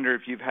that I wonder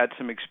if you've had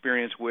some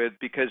experience with,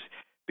 because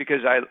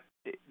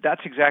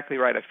that's exactly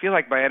right. I feel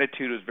like my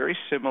attitude was very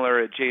similar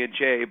at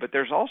J&J, but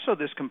there's also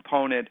this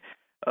component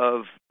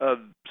of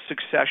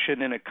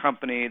succession in a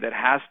company that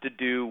has to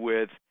do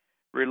with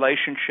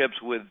relationships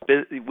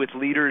with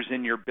leaders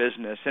in your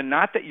business. And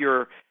not that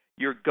you're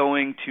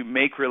going to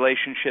make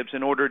relationships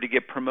in order to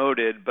get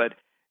promoted, but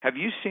have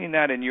you seen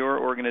that in your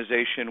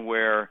organization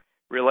where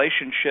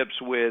relationships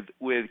with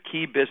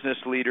key business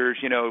leaders,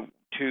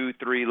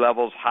 2-3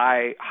 levels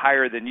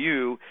higher than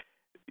you,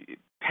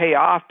 pay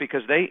off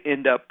because they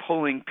end up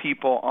pulling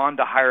people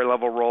onto higher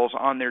level roles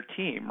on their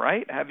team,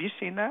 right? Have you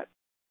seen that?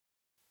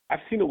 I've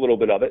seen a little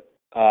bit of it.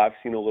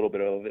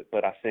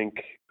 But I think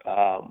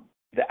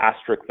the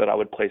asterisk that I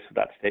would place with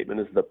that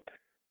statement is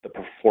the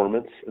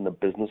performance and the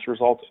business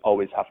results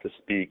always have to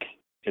speak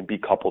and be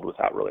coupled with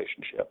that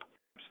relationship.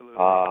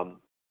 Absolutely.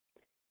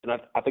 And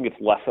I think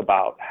it's less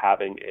about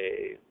having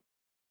a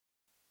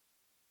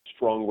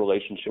strong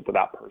relationship with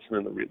that person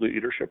in the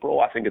leadership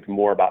role. I think it's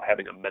more about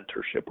having a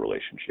mentorship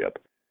relationship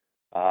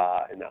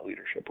in that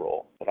leadership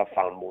role that I've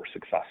found more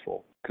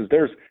successful. Because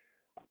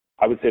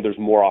I would say there's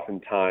more often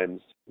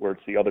times where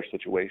it's the other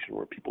situation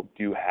where people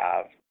do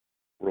have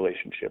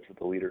relationships at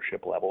the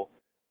leadership level.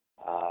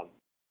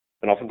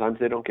 And oftentimes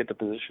they don't get the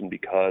position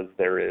because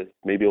there is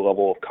maybe a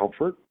level of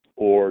comfort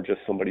or just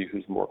somebody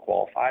who's more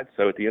qualified.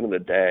 So at the end of the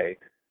day,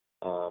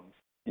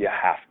 you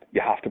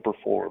have to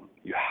perform.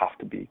 You have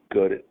to be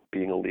good at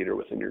being a leader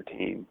within your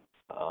team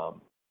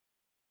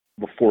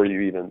before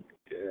you even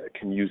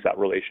can use that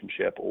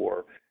relationship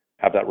or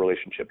have that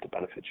relationship to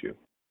benefit you.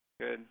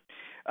 Good.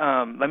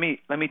 Let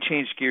me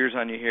change gears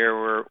on you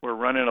here. We're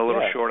running a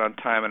little short on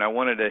time, and I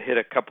wanted to hit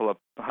a couple of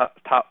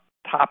top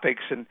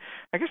topics. And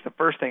I guess the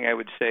first thing I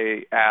would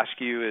ask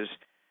you is,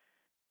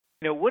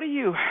 What are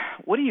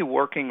you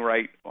working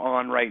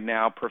on right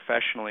now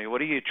professionally?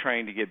 What are you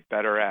trying to get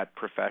better at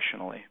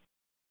professionally?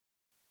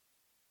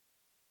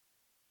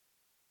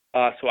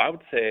 So I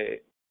would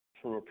say,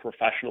 from a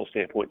professional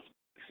standpoint,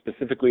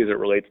 specifically as it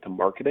relates to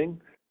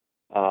marketing,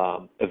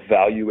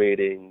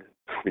 evaluating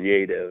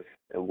creative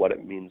and what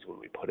it means when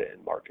we put it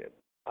in market.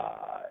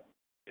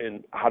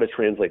 And how to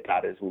translate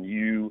that is when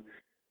you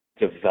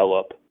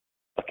develop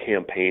a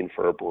campaign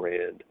for a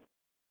brand.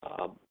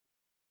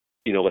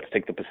 Let's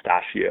take the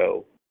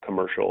pistachio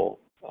commercial,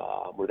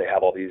 where they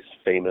have all these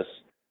famous,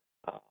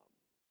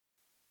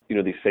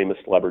 these famous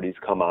celebrities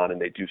come on and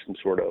they do some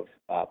sort of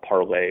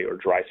parlay or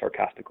dry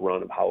sarcastic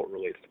run of how it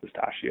relates to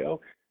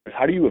pistachio.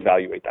 How do you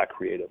evaluate that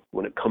creative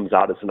when it comes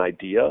out as an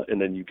idea and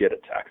then you get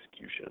it to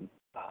execution?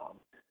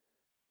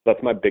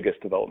 That's my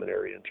biggest development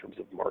area in terms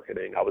of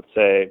marketing. I would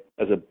say,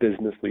 as a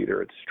business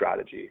leader, it's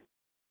strategy.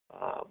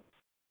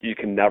 You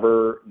can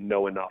never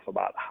know enough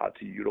about how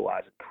to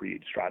utilize and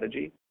create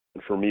strategy.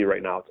 And for me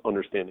right now, it's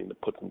understanding the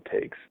puts and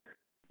takes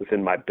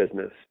within my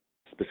business,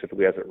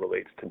 specifically as it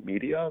relates to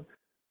media,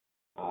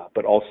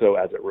 but also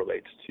as it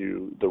relates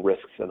to the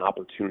risks and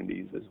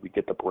opportunities as we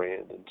get the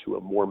brand into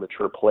a more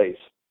mature place.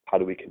 How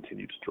do we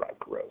continue to drive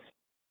growth?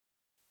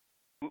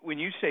 When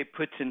you say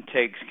puts and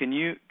takes, can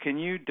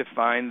you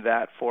define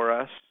that for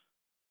us?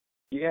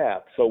 Yeah.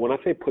 So when I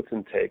say puts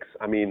and takes,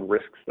 I mean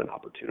risks and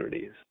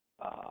opportunities.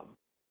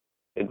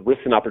 And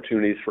risks and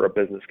opportunities for a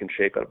business can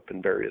shape up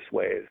in various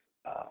ways.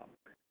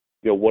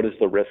 What is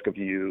the risk of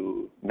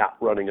you not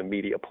running a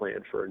media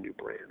plan for a new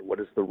brand? What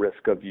is the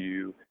risk of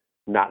you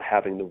not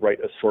having the right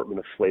assortment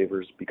of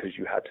flavors because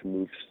you had to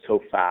move so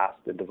fast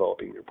in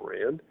developing your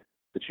brand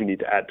that you need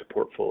to add to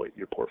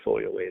your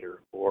portfolio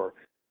later? Or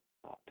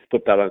to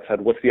flip that on its head,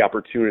 what's the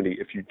opportunity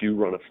if you do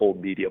run a full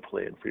media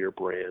plan for your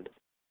brand?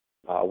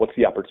 What's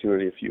the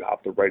opportunity if you have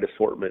the right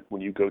assortment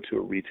when you go to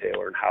a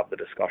retailer and have the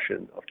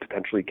discussion of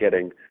potentially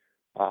getting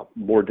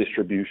more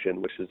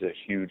distribution, which is a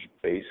huge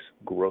base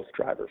growth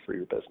driver for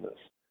your business?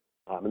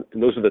 And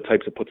those are the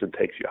types of puts and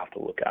takes you have to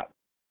look at.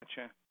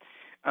 Gotcha.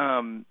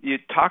 You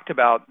talked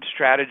about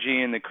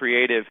strategy and the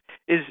creative.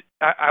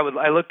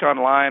 I looked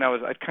online.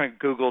 I kind of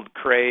Googled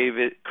Crave.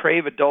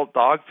 Crave adult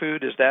dog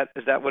food. Is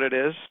that what it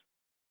is?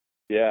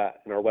 Yeah,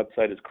 and our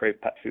website is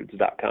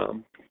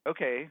cravepetfoods.com.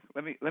 Okay,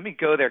 let me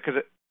go there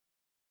because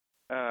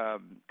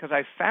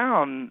I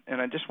found, and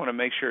I just want to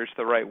make sure it's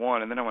the right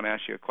one, and then I want to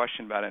ask you a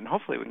question about it, and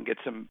hopefully we can get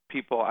some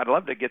people. I'd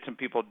love to get some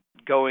people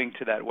going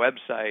to that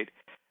website.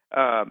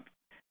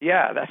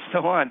 Yeah, that's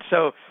the one.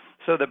 So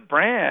the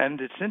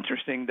brand, it's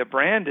interesting. The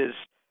brand is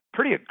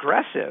pretty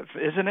aggressive,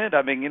 isn't it?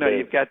 I mean,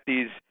 you've got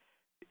these,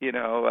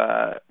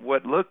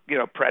 what look,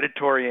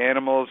 predatory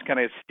animals, kind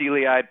of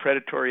steely-eyed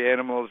predatory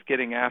animals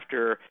getting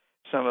after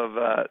some of,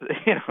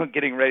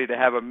 getting ready to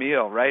have a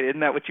meal, right?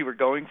 Isn't that what you were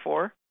going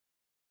for?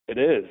 It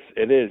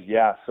is.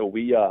 Yeah. So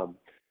we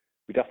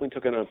definitely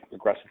took an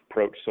aggressive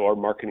approach. So our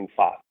marketing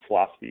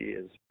philosophy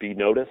is be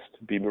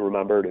noticed, be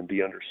remembered, and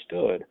be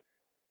understood.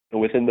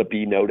 And within the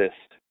be noticed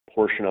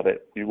portion of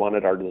it, we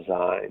wanted our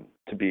design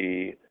to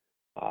be,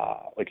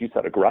 like you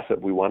said,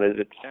 aggressive. We wanted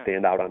it to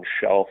stand out on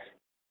shelf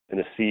in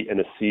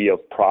a sea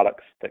of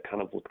products that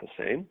kind of look the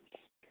same.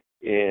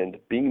 And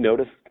being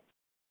noticed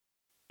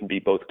can be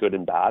both good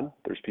and bad.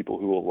 There's people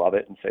who will love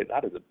it and say,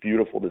 that is a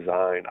beautiful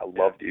design. I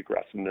love the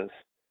aggressiveness.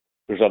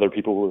 There's other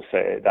people who will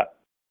say that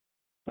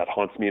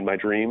haunts me in my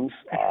dreams.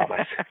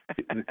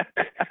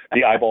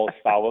 The eyeballs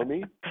follow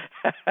me.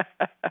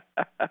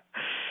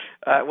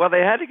 Well,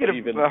 they had to get a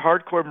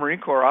hardcore Marine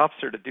Corps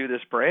officer to do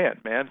this brand,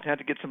 man. They had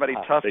to get somebody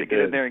tough to get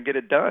in there and get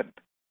it done.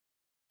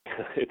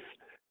 It's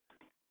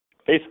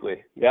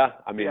basically, yeah.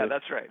 I mean, yeah,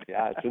 that's right.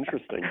 Yeah, it's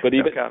interesting. But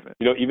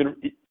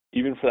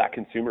even for that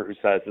consumer who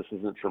says this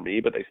isn't for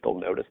me, but they still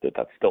noticed it,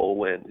 that's still a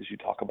win. As you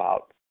talk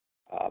about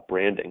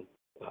branding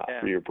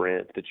for your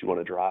brand that you want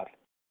to drive.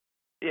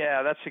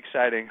 Yeah, that's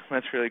exciting.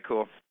 That's really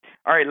cool.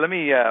 All right, let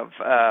me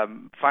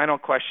final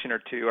question or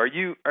two. Are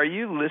you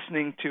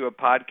listening to a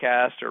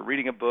podcast or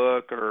reading a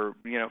book or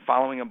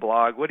following a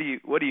blog? What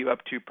are you up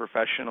to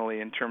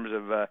professionally in terms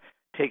of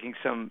taking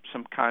some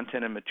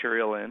content and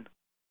material in?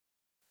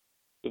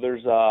 So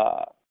there's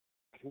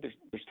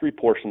there's three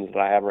portions that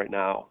I have right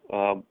now.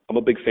 I'm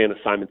a big fan of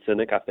Simon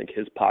Sinek. I think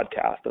his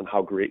podcast on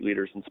how great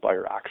leaders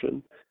inspire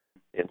action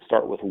and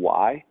Start With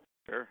Why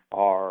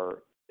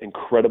are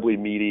incredibly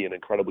meaty and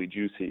incredibly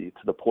juicy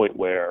to the point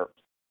where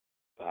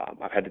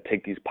I've had to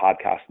take these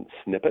podcasts in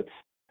snippets,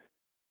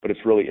 but it's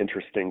really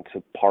interesting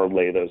to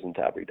parlay those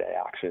into everyday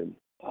action.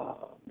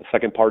 The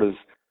second part is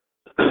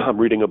I'm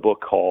reading a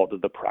book called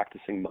The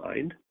Practicing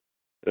Mind.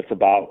 It's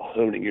about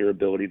honing your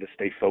ability to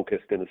stay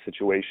focused in a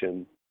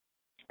situation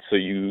so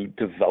you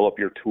develop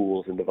your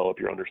tools and develop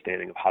your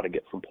understanding of how to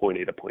get from point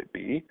A to point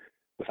B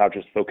without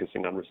just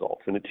focusing on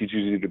results. And it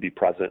teaches you to be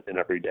present in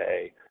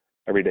everyday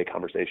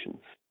conversations.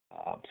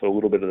 So a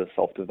little bit of the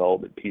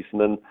self-development piece.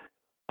 And then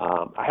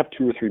I have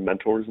 2 or 3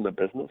 mentors in the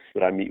business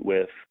that I meet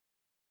with,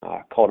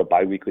 call it a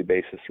biweekly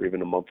basis or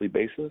even a monthly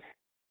basis,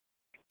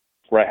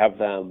 where I have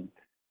them,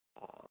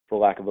 for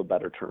lack of a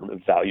better term,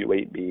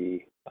 evaluate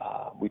me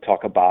We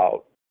talk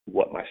about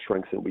what my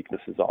strengths and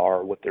weaknesses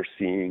are, what they're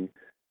seeing,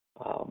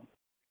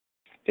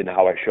 and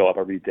how I show up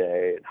every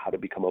day, and how to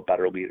become a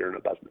better leader and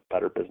a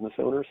better business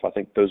owner. So I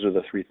think those are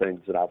the three things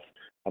that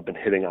I've been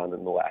hitting on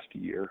in the last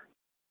year.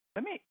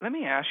 Let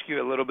me ask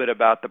you a little bit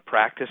about the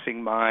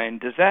practicing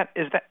mind. Is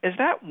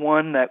that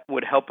one that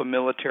would help a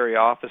military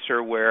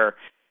officer where,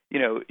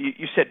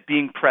 you said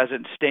being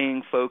present,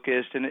 staying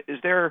focused, and is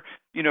there,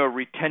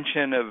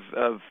 retention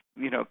of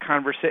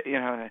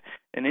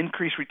an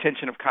increased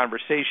retention of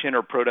conversation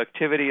or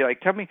productivity?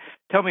 Like, tell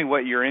me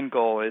what your end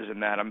goal is in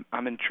that.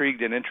 I'm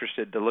intrigued and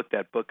interested to look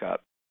that book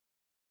up.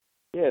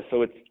 Yeah,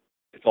 so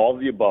it's all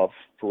of the above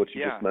for what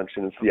you just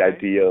mentioned. It's the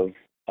idea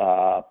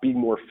of being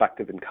more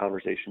effective in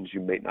conversations you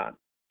may not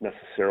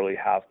necessarily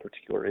have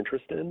particular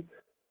interest in.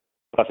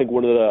 But I think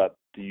one of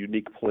the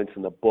unique points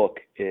in the book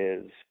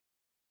is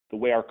the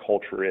way our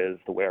culture is,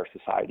 the way our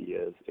society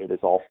is, it is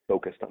all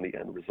focused on the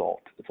end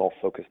result. It's all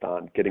focused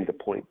on getting to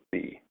point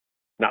B.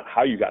 Not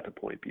how you got to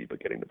point B, but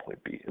getting to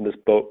point B. And this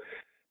book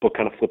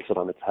kind of flips it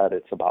on its head.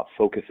 It's about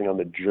focusing on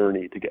the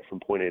journey to get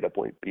from point A to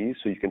point B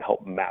so you can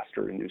help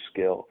master a new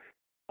skill.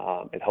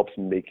 It helps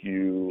make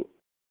you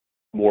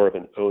more of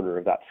an owner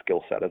of that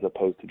skill set as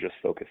opposed to just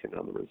focusing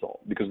on the result.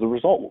 Because the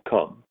result will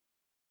come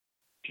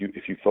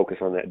if you focus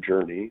on that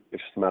journey.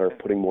 It's just a matter of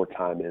putting more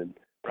time in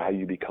for how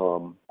you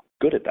become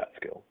good at that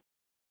skill.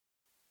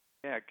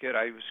 Yeah, good.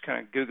 I was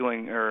kind of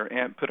Googling or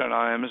put it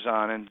on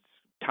Amazon, and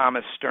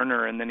Thomas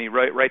Sterner, and then he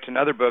writes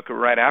another book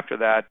right after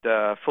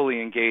that,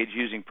 Fully Engaged,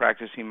 Using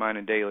Practicing Mind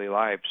in Daily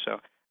Life. So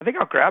I think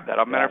I'll grab that.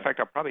 As a matter of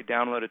fact, I'll probably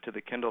download it to the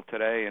Kindle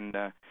today and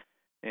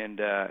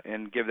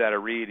give that a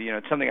read.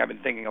 It's something I've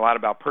been thinking a lot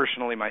about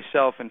personally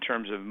myself in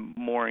terms of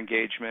more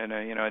engagement.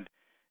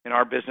 In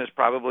our business,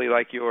 probably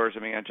like yours. I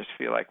mean, I just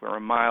feel like we're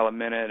a mile a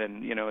minute,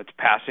 and it's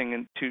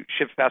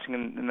ships passing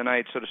in the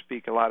night, so to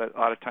speak, a lot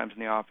of times in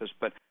the office.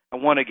 But I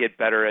want to get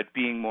better at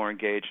being more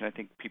engaged, and I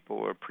think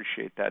people will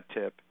appreciate that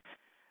tip.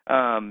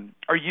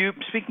 Are you,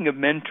 speaking of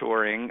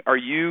mentoring,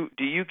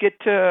 do you get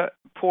to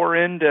pour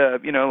into,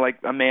 like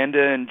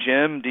Amanda and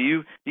Jim? Do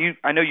you,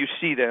 I know you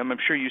see them, I'm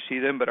sure you see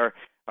them, but are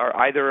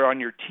either on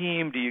your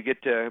team, do you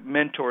get to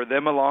mentor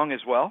them along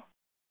as well?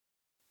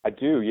 I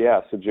do,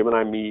 yeah. So Jim and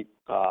I meet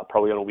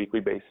probably on a weekly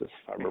basis,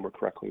 if I remember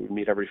correctly. We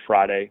meet every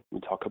Friday. We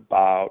talk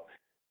about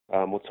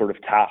what sort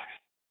of tasks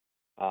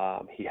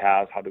he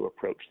has, how to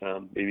approach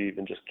them, maybe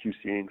even just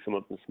QCing some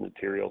of his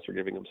materials or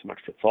giving them some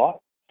extra thought.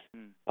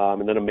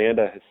 And then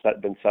Amanda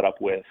has been set up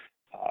with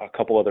a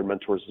couple other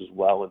mentors as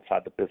well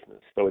inside the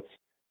business. So it's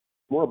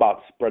more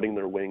about spreading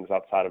their wings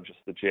outside of just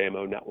the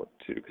JMO network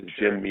too, because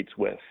Jim meets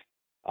with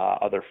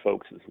other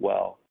folks as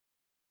well.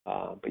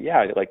 But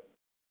yeah, like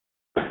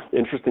the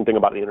interesting thing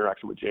about the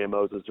interaction with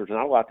JMOs is there's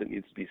not a lot that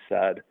needs to be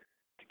said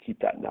to keep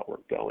that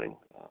network going.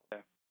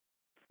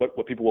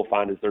 What people will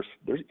find is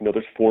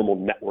there's formal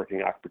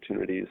networking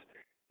opportunities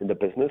in the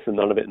business, and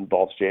none of it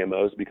involves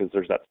JMOs because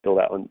there's that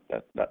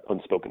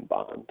unspoken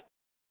bond.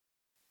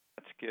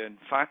 That's good.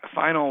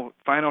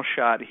 Final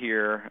shot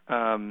here.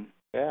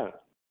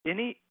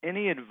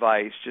 Any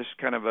advice, just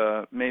kind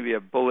of maybe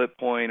a bullet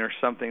point or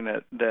something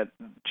that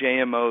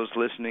JMOs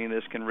listening to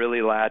this can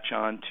really latch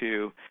on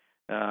to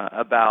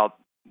about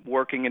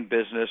working in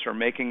business or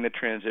making the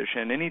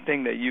transition?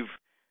 Anything that you've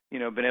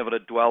been able to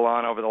dwell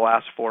on over the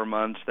last 4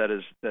 months that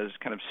has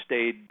kind of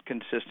stayed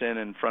consistent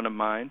and front of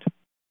mind?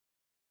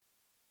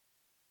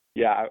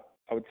 Yeah,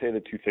 I would say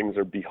the two things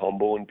are be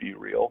humble and be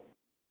real.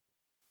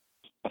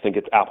 I think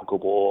it's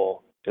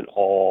applicable in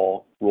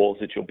all roles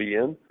that you'll be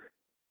in.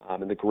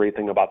 And the great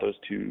thing about those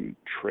two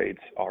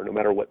traits are no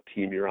matter what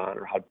team you're on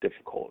or how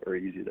difficult or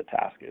easy the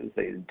task is,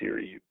 they endear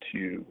you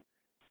to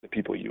the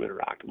people you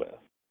interact with.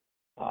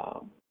 I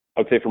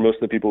would say for most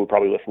of the people who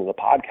probably listen to the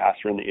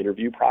podcast or in the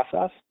interview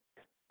process,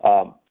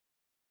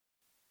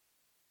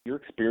 your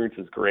experience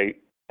is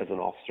great as an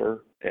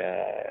officer.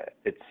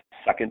 It's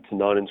second to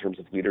none in terms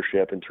of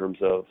leadership, in terms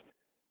of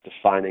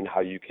defining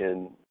how you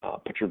can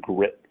put your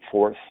grit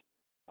forth,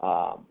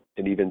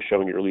 and even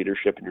showing your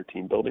leadership and your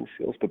team building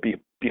skills. But be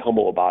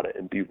humble about it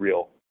and be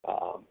real,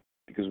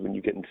 because when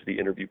you get into the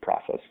interview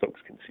process,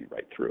 folks can see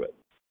right through it.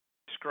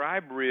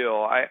 Describe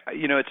real.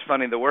 It's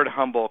funny, the word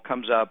humble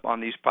comes up on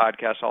these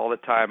podcasts all the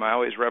time. I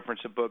always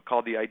reference a book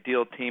called The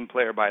Ideal Team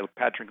Player by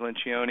Patrick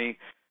Lencioni.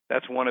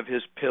 That's one of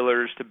his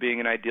pillars to being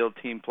an ideal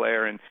team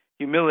player. And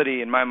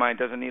humility, in my mind,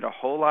 doesn't need a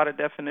whole lot of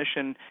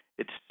definition.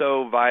 It's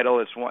so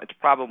vital. It's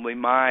probably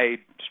my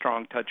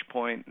strong touch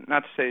point.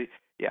 Not to say,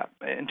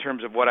 in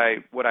terms of what I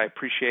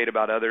appreciate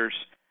about others.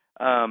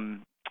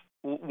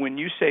 When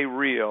you say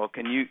real,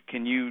 can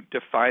you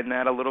define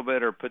that a little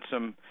bit or put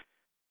some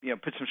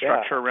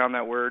structure around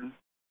that word?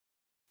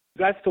 You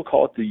guys still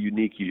call it the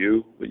unique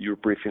you, but you were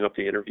briefing up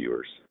the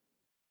interviewers.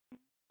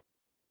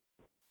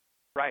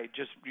 Right,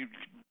 just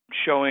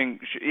showing,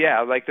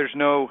 like there's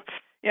no,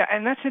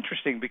 and that's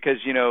interesting because,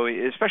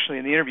 especially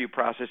in the interview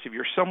process, if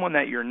you're someone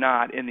that you're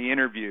not in the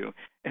interview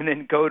and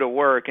then go to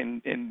work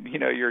and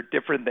you're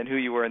different than who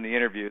you were in the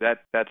interview,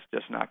 that's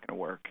just not going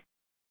to work.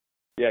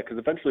 Yeah, because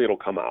eventually it'll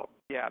come out.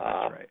 Yeah,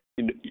 that's right.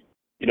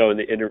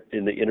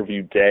 in the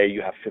interview day,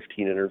 you have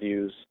 15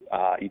 interviews.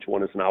 Each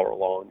one is an hour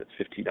long. It's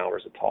 15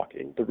 hours of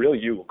talking. The real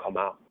you will come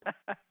out.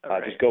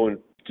 Right. Just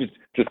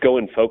go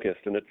in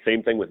focused. And it's the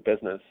same thing with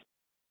business.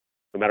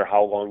 No matter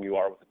how long you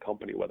are with a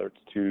company, whether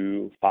it's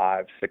 2,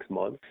 5, 6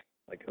 months,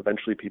 like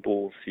eventually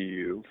people will see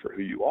you for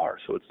who you are.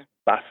 So it's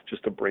best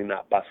just to bring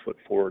that best foot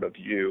forward of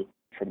you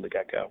from the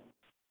get-go.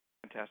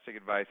 Fantastic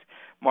advice.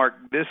 Mark,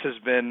 this has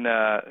been,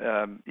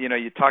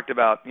 you talked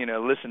about,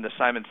 listen to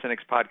Simon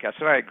Sinek's podcast,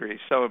 and I agree,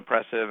 so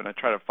impressive, and I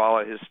try to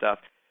follow his stuff.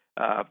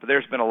 But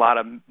there's been a lot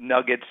of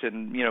nuggets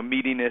and,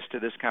 meatiness to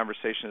this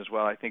conversation as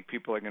well. I think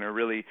people are going to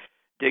really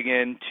dig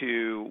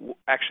into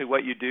actually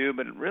what you do,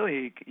 but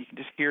really you can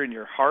just hear in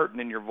your heart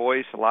and in your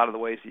voice a lot of the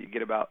ways that you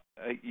get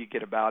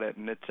about it,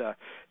 and it's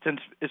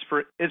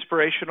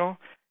inspirational,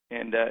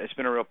 and it's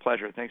been a real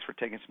pleasure. Thanks for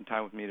taking some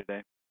time with me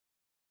today.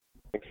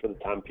 Thanks for the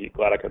time, Pete.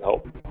 Glad I could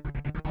help.